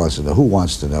the hell wants to know? Who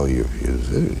wants to know your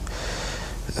views?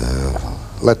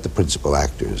 Let the principal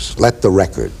actors, let the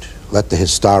record, let the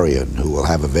historian who will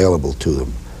have available to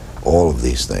them all of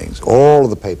these things. All of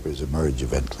the papers emerge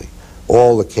eventually,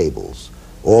 all the cables,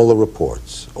 all the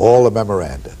reports, all the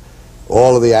memoranda,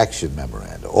 all of the action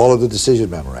memoranda, all of the decision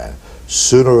memoranda,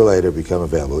 sooner or later become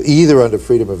available, either under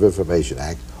Freedom of Information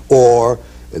Act or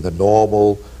in the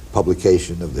normal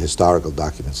publication of the historical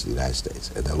documents of the United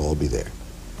States, and they'll all be there.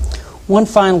 One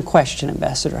final question,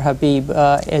 Ambassador Habib.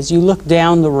 As you look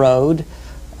down the road,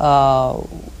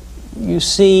 you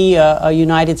see a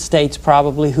United States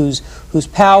probably whose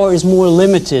power is more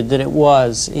limited than it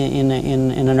was in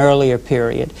an earlier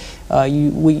period.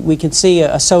 We can see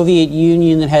a Soviet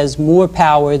Union that has more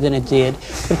power than it did,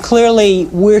 but clearly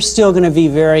we're still going to be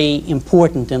very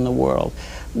important in the world.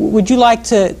 Would you like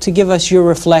to give us your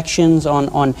reflections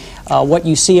on what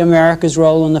you see America's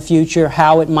role in the future,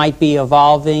 how it might be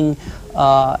evolving,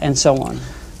 and so on?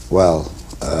 Well,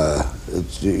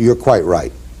 you're quite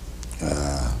right.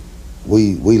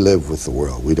 We live with the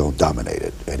world. We don't dominate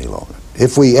it any longer.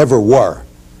 If we ever were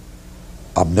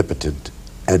omnipotent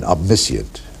and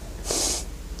omniscient,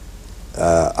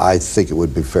 I think it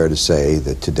would be fair to say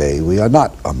that today we are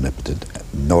not omnipotent,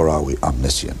 nor are we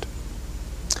omniscient.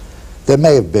 There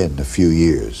may have been a few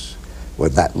years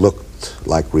when that looked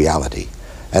like reality,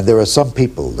 and there are some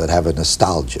people that have a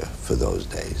nostalgia for those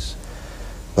days.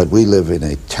 But we live in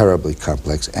a terribly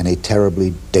complex and a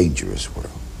terribly dangerous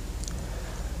world.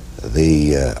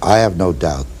 I have no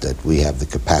doubt that we have the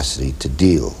capacity to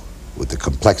deal with the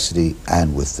complexity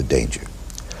and with the danger.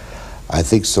 I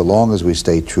think so long as we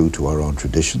stay true to our own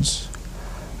traditions,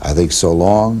 I think so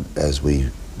long as we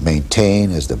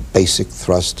maintain as the basic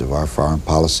thrust of our foreign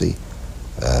policy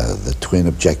the twin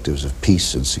objectives of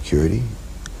peace and security,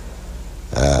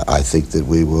 I think that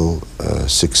we will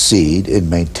succeed in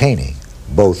maintaining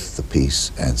both the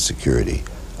peace and security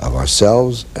of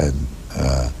ourselves and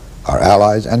our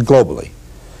allies and globally.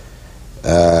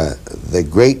 The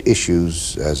great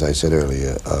issues, as I said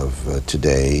earlier, of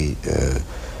today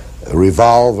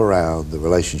revolve around the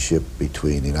relationship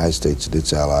between the United States and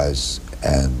its allies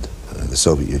and the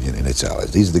Soviet Union and its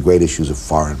allies. These are the great issues of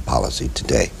foreign policy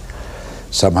today.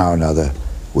 Somehow or another,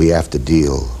 we have to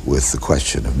deal with the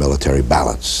question of military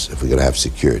balance if we're going to have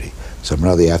security. Somehow or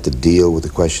another, we have to deal with the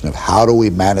question of how do we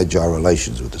manage our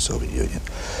relations with the Soviet Union.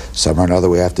 Somehow or another,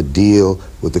 we have to deal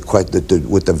with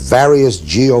the various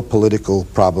geopolitical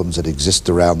problems that exist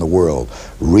around the world,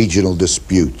 regional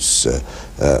disputes,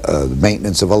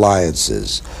 maintenance of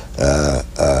alliances,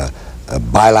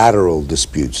 bilateral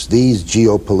disputes. This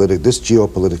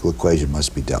geopolitical equation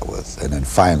must be dealt with. And then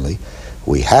finally,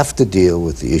 we have to deal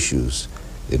with the issues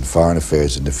in foreign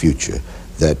affairs in the future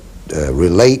that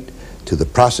relate to the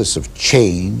process of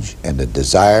change and the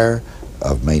desire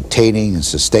of maintaining and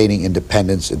sustaining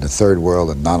independence in the third world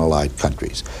and non-allied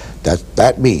countries.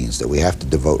 That means that we have to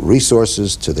devote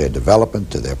resources to their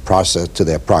development, to their process, to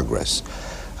their progress.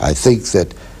 I think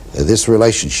that this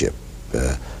relationship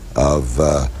of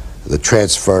the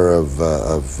transfer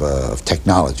of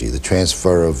technology, the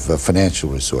transfer of financial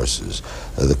resources,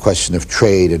 the question of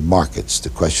trade and markets, the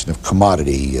question of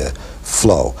commodity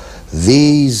flow,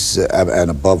 these, and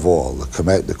above all,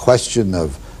 the question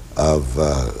of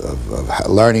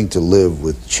learning to live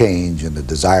with change and the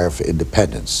desire for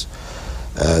independence.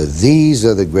 These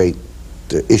are the great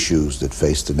issues that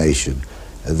face the nation.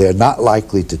 They're not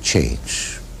likely to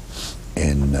change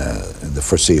in the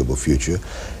foreseeable future.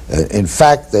 In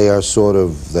fact, they are sort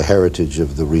of the heritage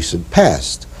of the recent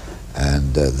past,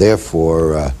 and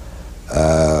therefore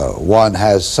one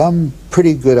has some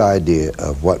pretty good idea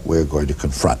of what we're going to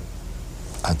confront.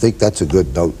 I think that's a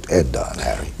good note to end on,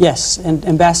 Harry. Yes, and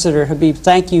Ambassador Habib,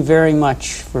 thank you very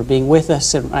much for being with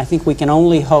us, and I think we can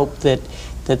only hope that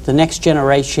the next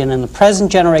generation and the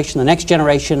present generation, the next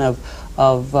generation of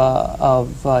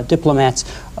diplomats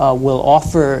will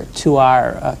offer to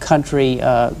our country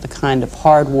the kind of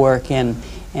hard work and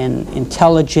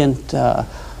intelligent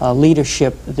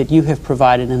leadership that you have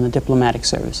provided in the diplomatic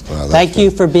service. Well, thank you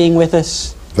for being with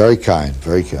us. Very kind,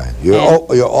 very kind. You're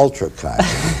ultra kind.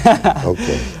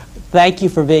 Okay. Thank you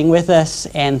for being with us,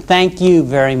 and thank you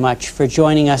very much for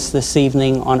joining us this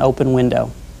evening on Open Window.